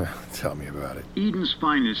 Tell me about it. Eden's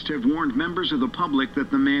finest have warned members of the public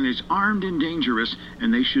that the man is armed and dangerous,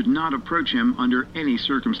 and they should not approach him under any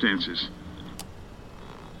circumstances.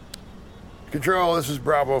 Control, this is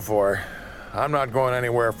Bravo 4. I'm not going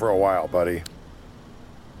anywhere for a while, buddy.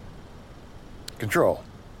 Control,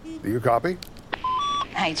 do you copy?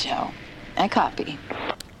 Hi, Joe. I copy.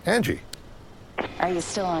 Angie. Are you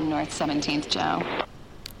still on North 17th, Joe?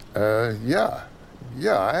 Yeah.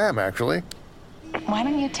 Yeah, I am, actually. Why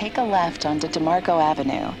don't you take a left onto DeMarco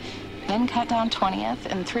Avenue, then cut down 20th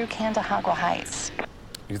and through Candahagua Heights?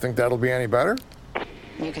 You think that'll be any better?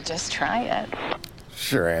 You could just try it.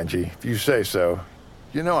 Sure, Angie, if you say so.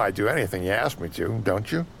 You know I'd do anything you ask me to, don't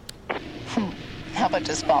you? How about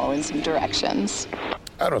just following some directions?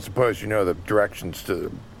 I don't suppose you know the directions to the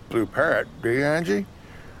Blue Parrot, do you, Angie?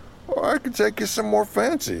 Or I could take you some more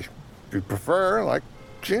fancy, if you prefer, like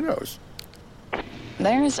Gino's.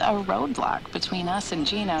 There's a roadblock between us and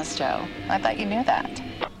Gino's, Joe. I thought you knew that.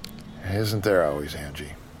 Isn't there always,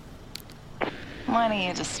 Angie? Why don't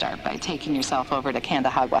you just start by taking yourself over to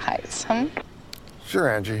Candahagua Heights, huh? Sure,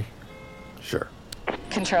 Angie. Sure.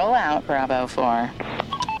 Control out, Bravo 4.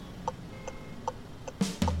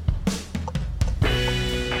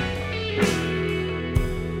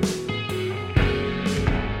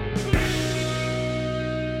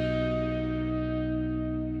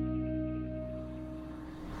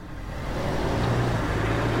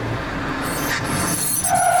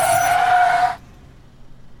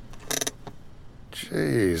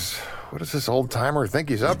 Jeez, what does this old-timer think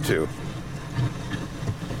he's up to?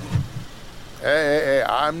 Hey,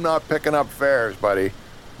 I'm not picking up fares, buddy.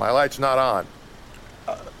 My light's not on.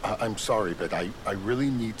 I'm sorry, but I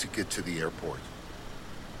really need to get to the airport.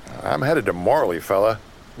 I'm headed to Morley, fella.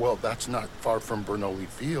 Well, that's not far from Bernoulli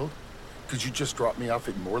Field. Could you just drop me off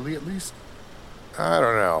at Morley at least? I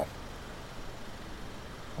don't know.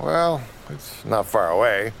 Well, it's not far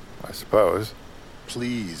away, I suppose.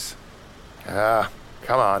 Please.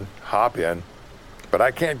 Come on, hop in. But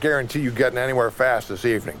I can't guarantee you getting anywhere fast this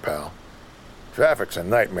evening, pal. Traffic's a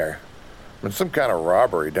nightmare. Been some kind of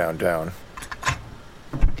robbery downtown.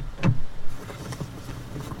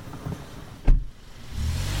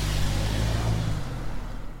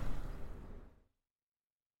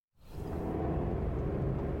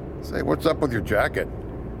 Say, what's up with your jacket?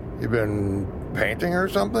 You been painting or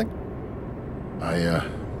something?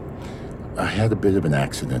 I had a bit of an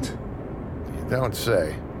accident. You don't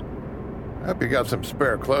say. I hope you got some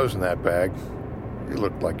spare clothes in that bag. You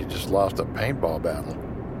look like you just lost a paintball battle.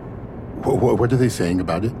 What are they saying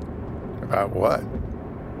about it? About what?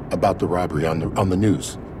 About the robbery on the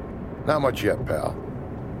news. Not much yet, pal.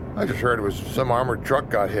 I just heard it was some armored truck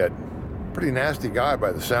got hit. Pretty nasty guy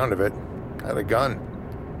by the sound of it. Had a gun.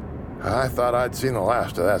 I thought I'd seen the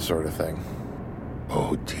last of that sort of thing.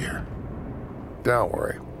 Oh, dear. Don't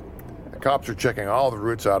worry. The cops are checking all the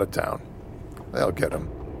routes out of town. They'll get him.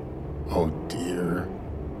 Oh, dear.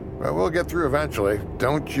 Well, we'll get through eventually.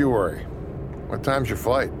 Don't you worry. What time's your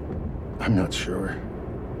flight? I'm not sure.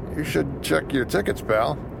 You should check your tickets,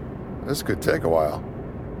 pal. This could take a while.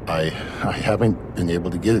 I haven't been able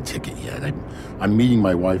to get a ticket yet. I'm meeting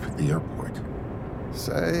my wife at the airport.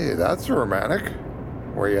 Say, that's romantic.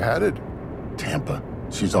 Where you headed? Tampa.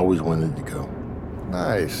 She's always wanted to go.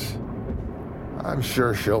 Nice. I'm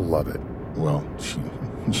sure she'll love it. Well,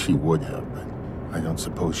 she would have, but I don't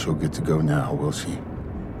suppose she'll get to go now, will she?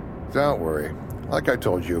 Don't worry. Like I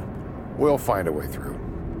told you, we'll find a way through.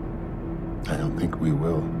 I don't think we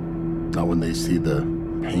will. Not when they see the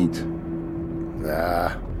paint.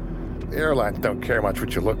 Nah. The airlines don't care much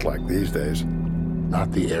what you look like these days.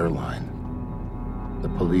 Not the airline. The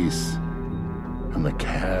police. And the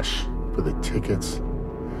cash for the tickets.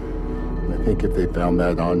 And I think if they found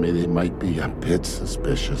that on me, they might be a bit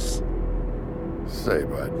suspicious. Say,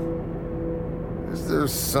 bud, is there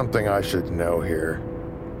something I should know here?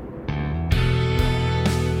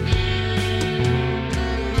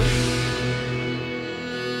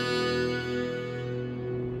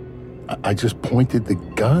 I just pointed the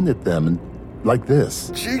gun at them and like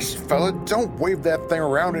this. Jeez, fella, don't wave that thing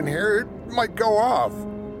around in here. It might go off.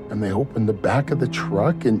 And they opened the back of the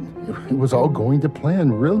truck, and it was all going to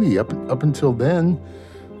plan, really, up until then.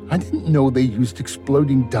 I didn't know they used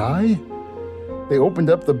exploding dye. They opened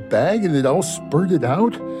up the bag, and it all spurted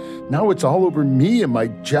out. Now it's all over me and my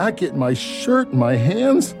jacket and my shirt and my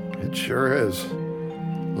hands. It sure is.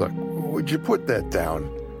 Look, would you put that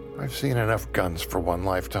down? I've seen enough guns for one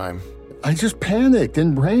lifetime. I just panicked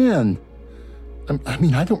and ran. I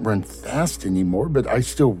mean, I don't run fast anymore, but I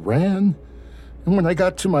still ran. And when I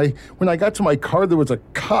got to my car, there was a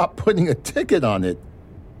cop putting a ticket on it.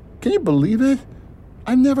 Can you believe it?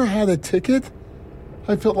 I never had a ticket.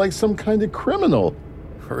 I felt like some kind of criminal.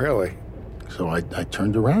 Really? So I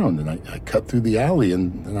turned around and I cut through the alley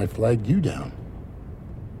and I flagged you down.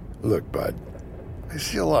 Look, bud, I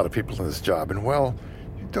see a lot of people in this job, and well,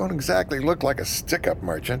 you don't exactly look like a stick-up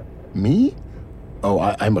merchant. Me? Oh,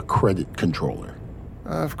 I'm a credit controller.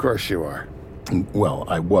 Of course you are. Well,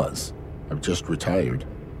 I was. I've just retired.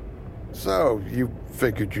 So, you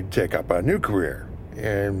figured you'd take up a new career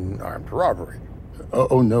in armed robbery?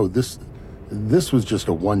 Oh no, this was just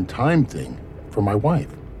a one-time thing for my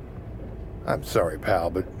wife. I'm sorry, pal,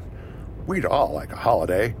 but we'd all like a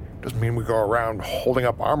holiday. Doesn't mean we go around holding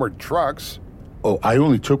up armored trucks. Oh, I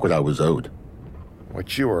only took what I was owed.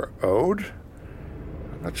 What you were owed?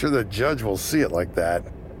 I'm not sure the judge will see it like that.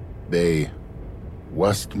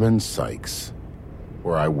 Westman Sykes,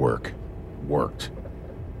 where I worked.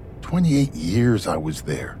 28 years I was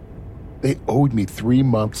there. They owed me 3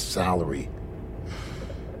 months' salary.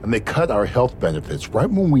 And they cut our health benefits right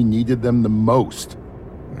when we needed them the most.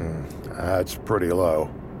 That's pretty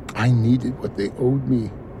low. I needed what they owed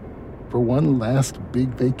me for one last big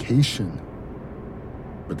vacation.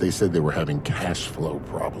 But they said they were having cash flow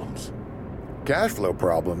problems. Cash flow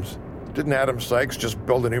problems? Didn't Adam Sykes just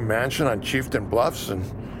build a new mansion on Chieftain Bluffs? And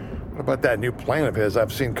what about that new plane of his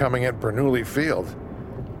I've seen coming in Bernoulli Field?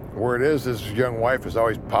 Word is his young wife is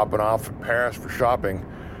always popping off to Paris for shopping.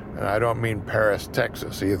 And I don't mean Paris,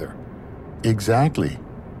 Texas, either. Exactly.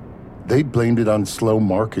 They blamed it on slow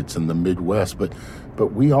markets in the Midwest, but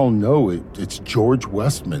we all know it's George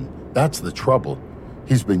Westman. That's the trouble.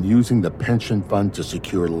 He's been using the pension fund to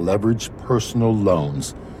secure leveraged personal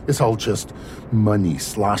loans. It's all just money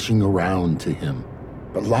sloshing around to him.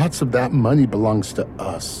 But lots of that money belongs to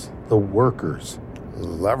us, the workers.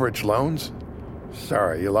 Leveraged loans?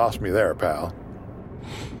 Sorry, you lost me there, pal.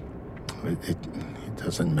 It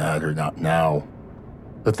doesn't matter, not now.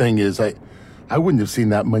 The thing is, I wouldn't have seen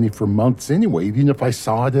that money for months anyway, even if I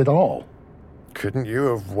saw it at all. Couldn't you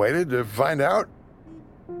have waited to find out?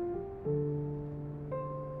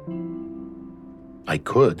 I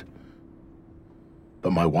could.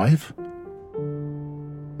 But my wife?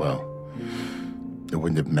 Well, it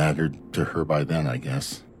wouldn't have mattered to her by then, I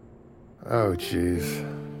guess. Oh, jeez.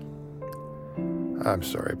 I'm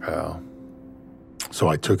sorry, pal. So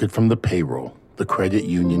I took it from the payroll, the credit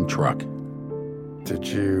union truck. Did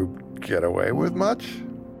you get away with much?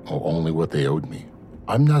 Oh, only what they owed me.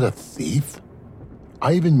 I'm not a thief.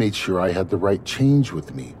 I even made sure I had the right change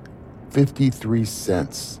with me. 53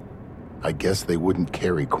 cents. I guess they wouldn't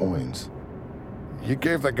carry coins. You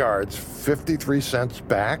gave the guards 53 cents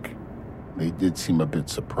back? They did seem a bit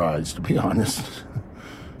surprised, to be honest.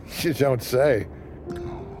 You don't say.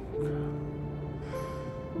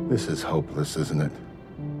 This is hopeless, isn't it?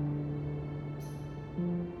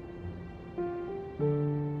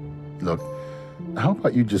 Look, how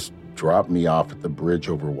about you just drop me off at the bridge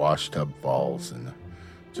over Washtub Falls and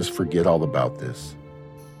just forget all about this?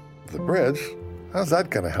 The bridge? How's that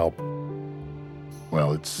gonna help?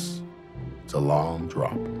 Well, it's a long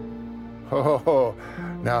drop. Oh,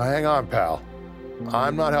 now hang on, pal.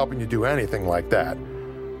 I'm not helping you do anything like that.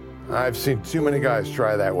 I've seen too many guys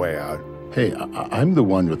try that way out. Hey, I'm the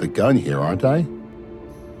one with the gun here, aren't I?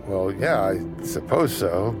 Well, yeah, I suppose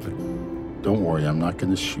so, but... Don't worry, I'm not going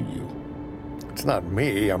to shoot you. It's not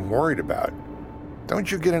me I'm worried about. Don't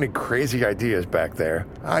you get any crazy ideas back there?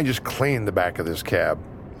 I just cleaned the back of this cab.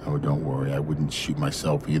 Oh, don't worry, I wouldn't shoot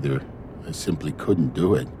myself either. I simply couldn't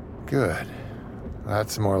do it. Good.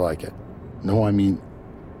 That's more like it. No, I mean,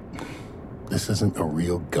 this isn't a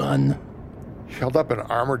real gun. You held up an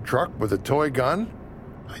armored truck with a toy gun?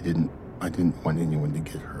 I didn't want anyone to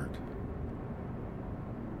get hurt.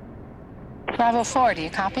 Bravo 4, do you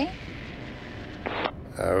copy?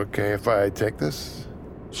 Okay, if I take this?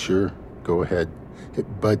 Sure, go ahead.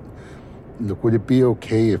 But, look, would it be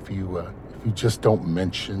okay if you just don't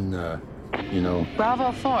mention,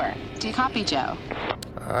 Bravo 4, do you copy, Joe?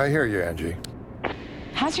 I hear you, Angie.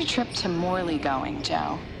 How's your trip to Morley going,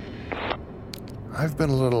 Joe? I've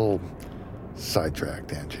been a little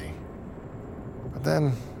sidetracked, Angie. But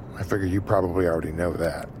then, I figure you probably already know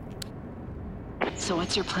that. So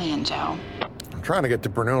what's your plan, Joe? I'm trying to get to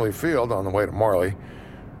Bernoulli Field on the way to Morley,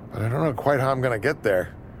 but I don't know quite how I'm going to get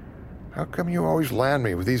there. How come you always land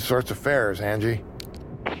me with these sorts of fares, Angie?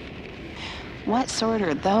 What sort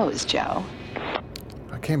are those, Joe?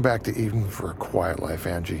 I came back to Eden for a quiet life,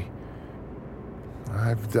 Angie.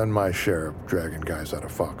 I've done my share of dragging guys out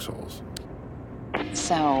of foxholes.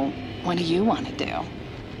 So, what do you want to do?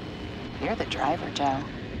 You're the driver, Joe.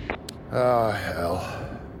 Oh,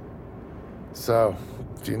 hell. So,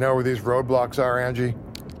 do you know where these roadblocks are, Angie?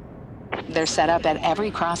 They're set up at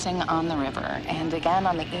every crossing on the river, and again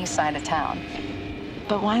on the east side of town.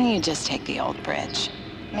 But why don't you just take the old bridge?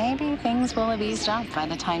 Maybe things will have eased up by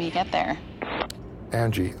the time you get there.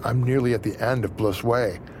 Angie, I'm nearly at the end of Bliss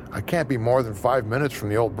Way. I can't be more than 5 minutes from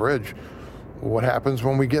the old bridge. What happens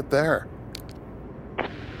when we get there?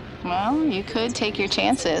 Well, you could take your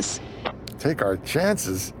chances. Take our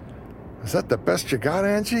chances? Is that the best you got,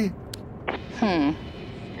 Angie?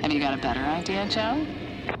 Have you got a better idea, Joe?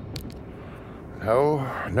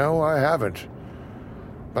 No, I haven't.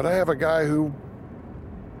 But I have a guy who...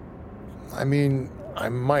 I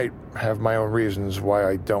might have my own reasons why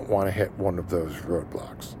I don't want to hit one of those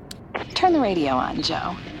roadblocks. Turn the radio on,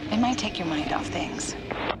 Joe. It might take your mind off things.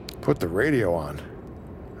 Put the radio on.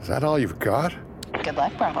 Is that all you've got? Good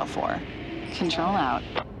luck, Bravo 4. Control out.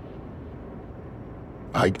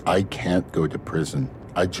 I can't go to prison.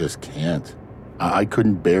 I just can't. I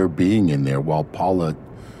couldn't bear being in there while Paula...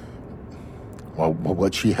 Well,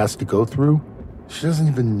 what she has to go through? She doesn't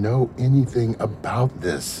even know anything about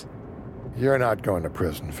this. You're not going to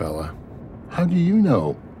prison, fella. How do you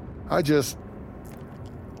know? Let's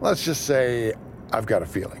just say I've got a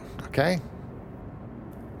feeling, okay?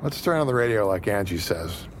 Let's turn on the radio like Angie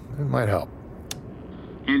says. It might help.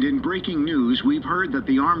 And in breaking news, we've heard that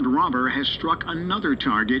the armed robber has struck another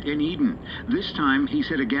target in Eden. This time, he's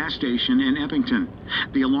hit a gas station in Eppington.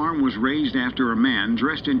 The alarm was raised after a man,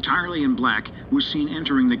 dressed entirely in black, was seen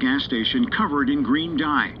entering the gas station covered in green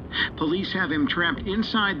dye. Police have him trapped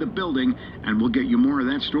inside the building, and we'll get you more of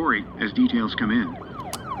that story as details come in.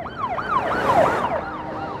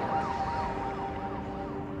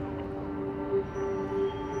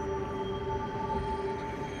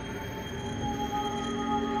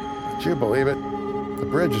 Would you believe it? The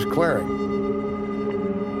bridge is clearing.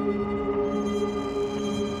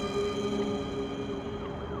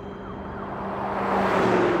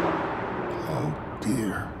 Oh,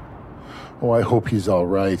 dear. Oh, I hope he's all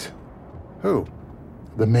right. Who?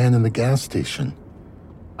 The man in the gas station.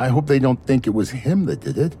 I hope they don't think it was him that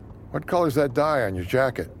did it. What color's that dye on your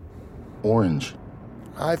jacket? Orange.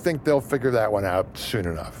 I think they'll figure that one out soon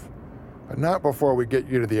enough. But not before we get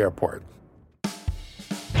you to the airport.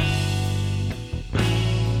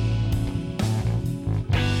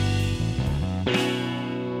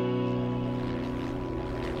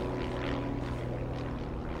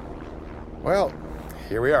 Well,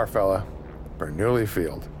 here we are, fella. or Newley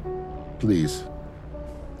Field. Please,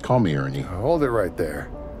 call me Ernie. Hold it right there.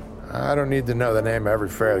 I don't need to know the name of every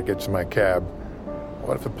fare that gets in my cab.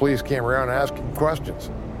 What if the police came around asking questions?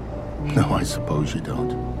 No, I suppose you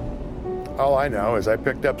don't. All I know is I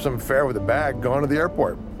picked up some fare with a bag going to the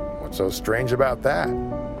airport. What's so strange about that?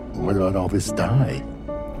 What about all this dye?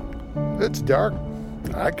 It's dark.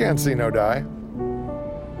 I can't see no dye.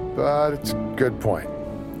 But it's a good point.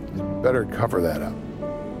 You'd better cover that up.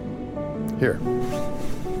 Here.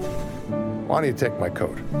 Why don't you take my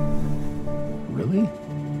coat? Really?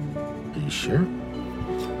 Are you sure?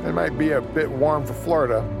 It might be a bit warm for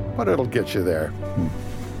Florida, but it'll get you there.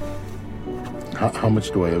 How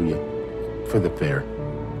much do I owe you for the fare?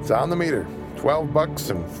 It's on the meter.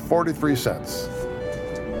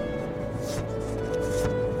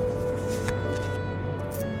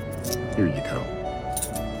 $12.43. Here you go.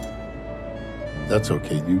 That's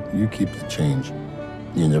okay. You keep the change.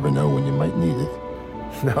 You never know when you might need it.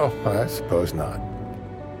 No, I suppose not.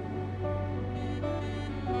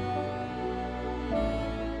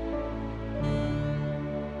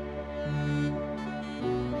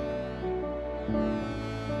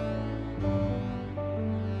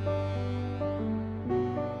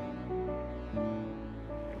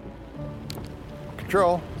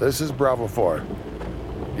 Control, this is Bravo 4.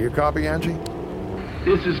 Do you copy, Angie?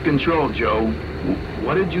 This is Control, Joe.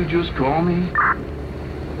 What did you just call me?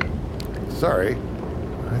 Sorry.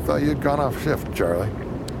 I thought you'd gone off shift, Charlie.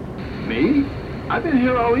 Me? I've been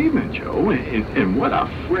here all evening, Joe, and what a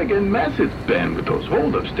friggin' mess it's been with those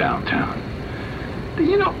holdups downtown.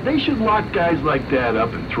 You know, they should lock guys like that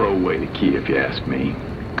up and throw away the key, if you ask me.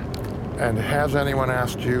 And has anyone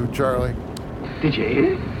asked you, Charlie? Did you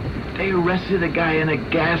hear? They arrested a guy in a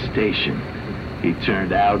gas station. He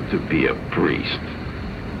turned out to be a priest.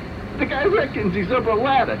 The guy reckons he's up a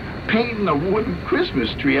ladder, painting a wooden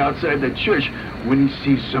Christmas tree outside the church when he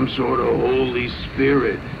sees some sort of Holy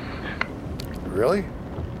Spirit. Really?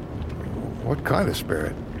 What kind of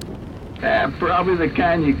spirit? Probably the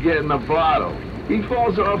kind you get in a bottle. He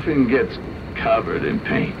falls off and gets covered in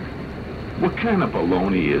paint. What kind of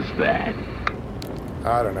baloney is that?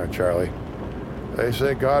 I don't know, Charlie. They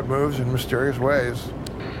say God moves in mysterious ways.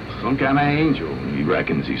 Some kind of angel, he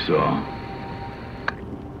reckons he saw.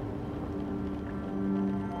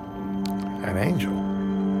 An angel?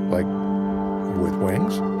 Like, with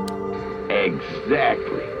wings?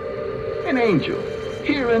 Exactly. An angel.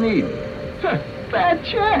 Here in Eden. Bad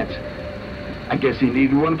chance. I guess he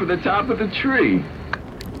needed one for the top of the tree.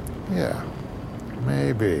 Yeah,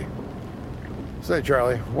 maybe. Say,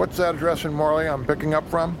 Charlie, what's that address in Morley I'm picking up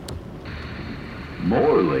from?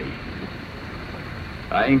 Morley?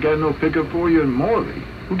 I ain't got no pickup for you in Morley.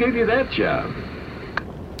 Who gave you that job?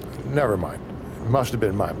 Never mind. It must have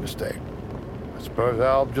been my mistake. I suppose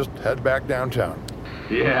I'll just head back downtown.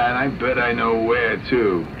 Yeah, and I bet I know where,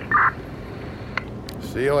 too.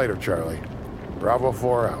 See you later, Charlie. Bravo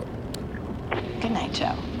 4 out. Good night,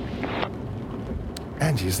 Joe.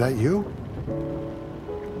 Angie, is that you?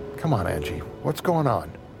 Come on, Angie. What's going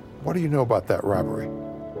on? What do you know about that robbery?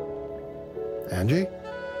 Angie?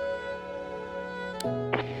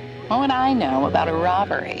 What would I know about a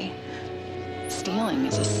robbery? Stealing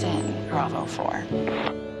is a sin, Bravo 4.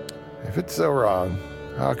 If it's so wrong,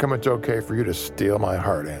 how come it's okay for you to steal my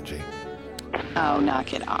heart, Angie? Oh,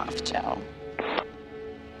 knock it off, Joe.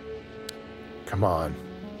 Come on.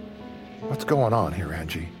 What's going on here,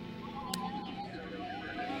 Angie?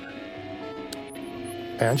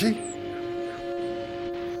 Angie?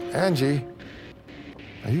 Angie?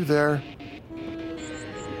 Are you there?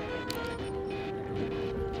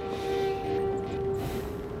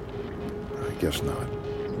 I guess not.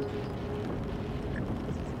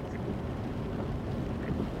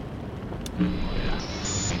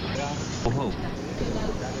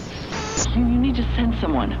 You need to send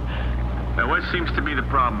someone. Now, what seems to be the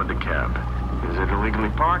problem with the cab? Is it illegally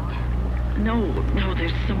parked? No,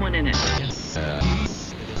 there's someone in it.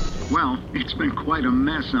 Well, it's been quite a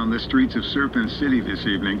mess on the streets of Serpent City this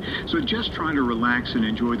evening, so just try to relax and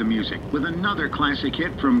enjoy the music with another classic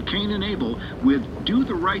hit from Cain and Abel with Do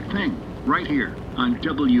the Right Thing, right here on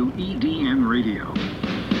WEDN Radio.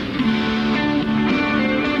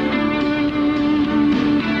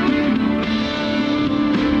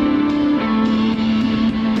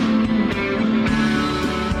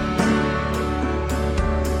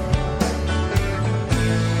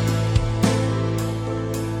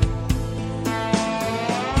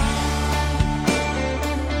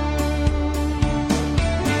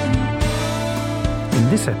 In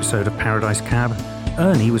this episode of Paradise Cab,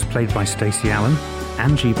 Ernie was played by Stacey Allen,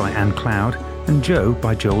 Angie by Anne Cloud, and Joe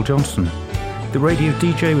by Joel Johnson. The radio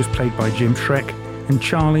DJ was played by Jim Schreck, and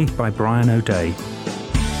Charlie by Brian O'Day.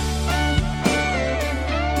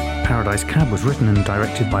 Paradise Cab was written and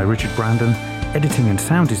directed by Richard Brandon. Editing and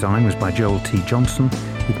sound design was by Joel T. Johnson,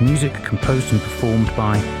 with music composed and performed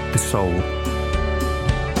by The Soul.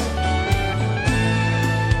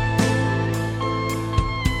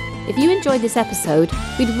 If you enjoyed this episode,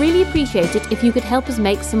 we'd really appreciate it if you could help us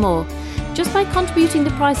make some more, just by contributing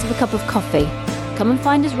the price of a cup of coffee. Come and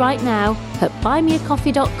find us right now at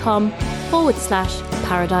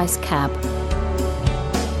buymeacoffee.com/Paradise Cab.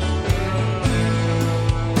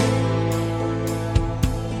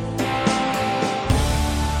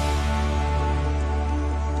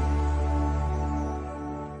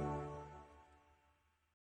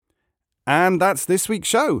 And that's this week's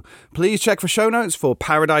show. Please check for show notes for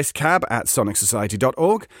Paradise Cab at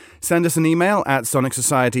sonicsociety.org. Send us an email at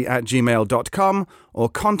sonicsociety@gmail.com or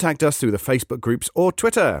contact us through the Facebook groups or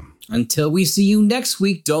Twitter. Until we see you next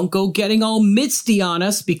week, don't go getting all misty on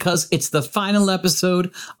us because it's the final episode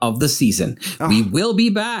of the season. We will be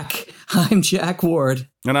back. I'm Jack Ward.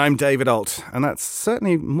 And I'm David Alt. And that's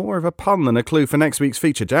certainly more of a pun than a clue for next week's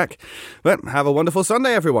feature, Jack. But have a wonderful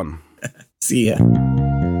Sunday, everyone. See ya.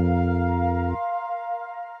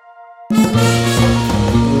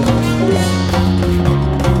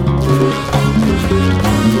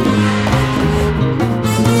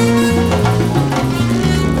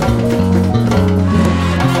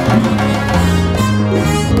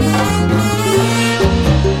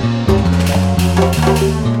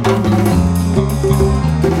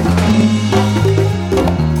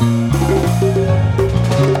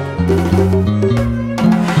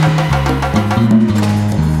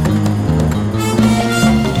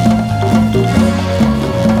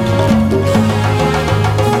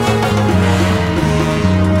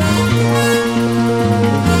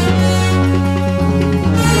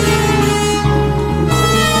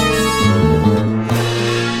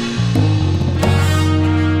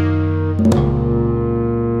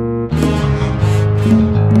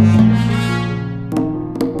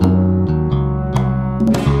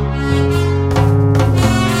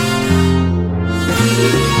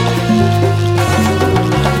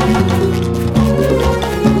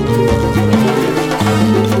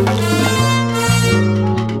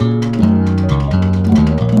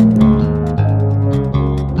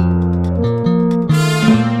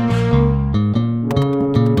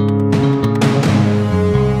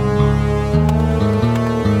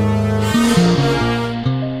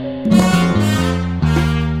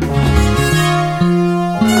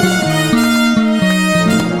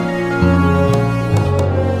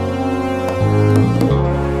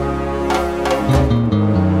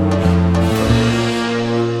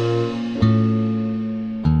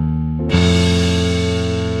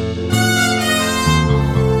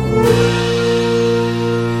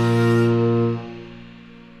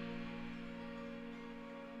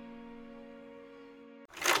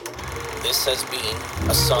 This has been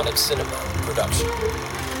a Sonic Cinema production.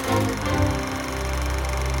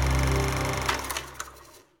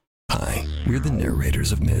 Hi, we're the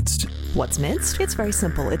narrators of Midst. What's Midst? It's very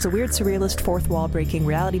simple. It's a weird, surrealist, fourth-wall-breaking,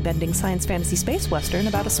 reality-bending science fantasy space western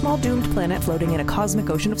about a small doomed planet floating in a cosmic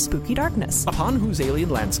ocean of spooky darkness. Upon whose alien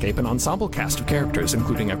landscape an ensemble cast of characters,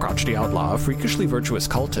 including a crotchety outlaw, a freakishly virtuous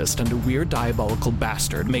cultist, and a weird, diabolical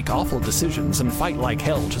bastard, make awful decisions and fight like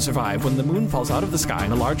hell to survive when the moon falls out of the sky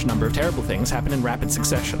and a large number of terrible things happen in rapid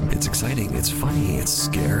succession. It's exciting, it's funny, it's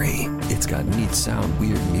scary. It's got neat sound,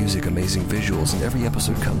 weird music, amazing visuals, and every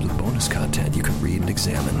episode comes with bonus content you can read and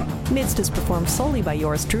examine. Midst is performed solely by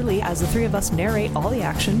yours truly, as the three of us narrate all the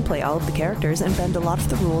action, play all of the characters, and bend a lot of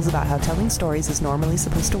the rules about how telling stories is normally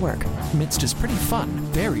supposed to work. Midst is pretty fun,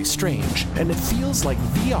 very strange, and it feels like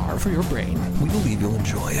VR for your brain. We believe you'll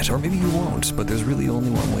enjoy it, or maybe you won't, but there's really only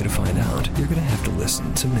one way to find out. You're gonna have to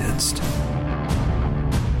listen to Midst.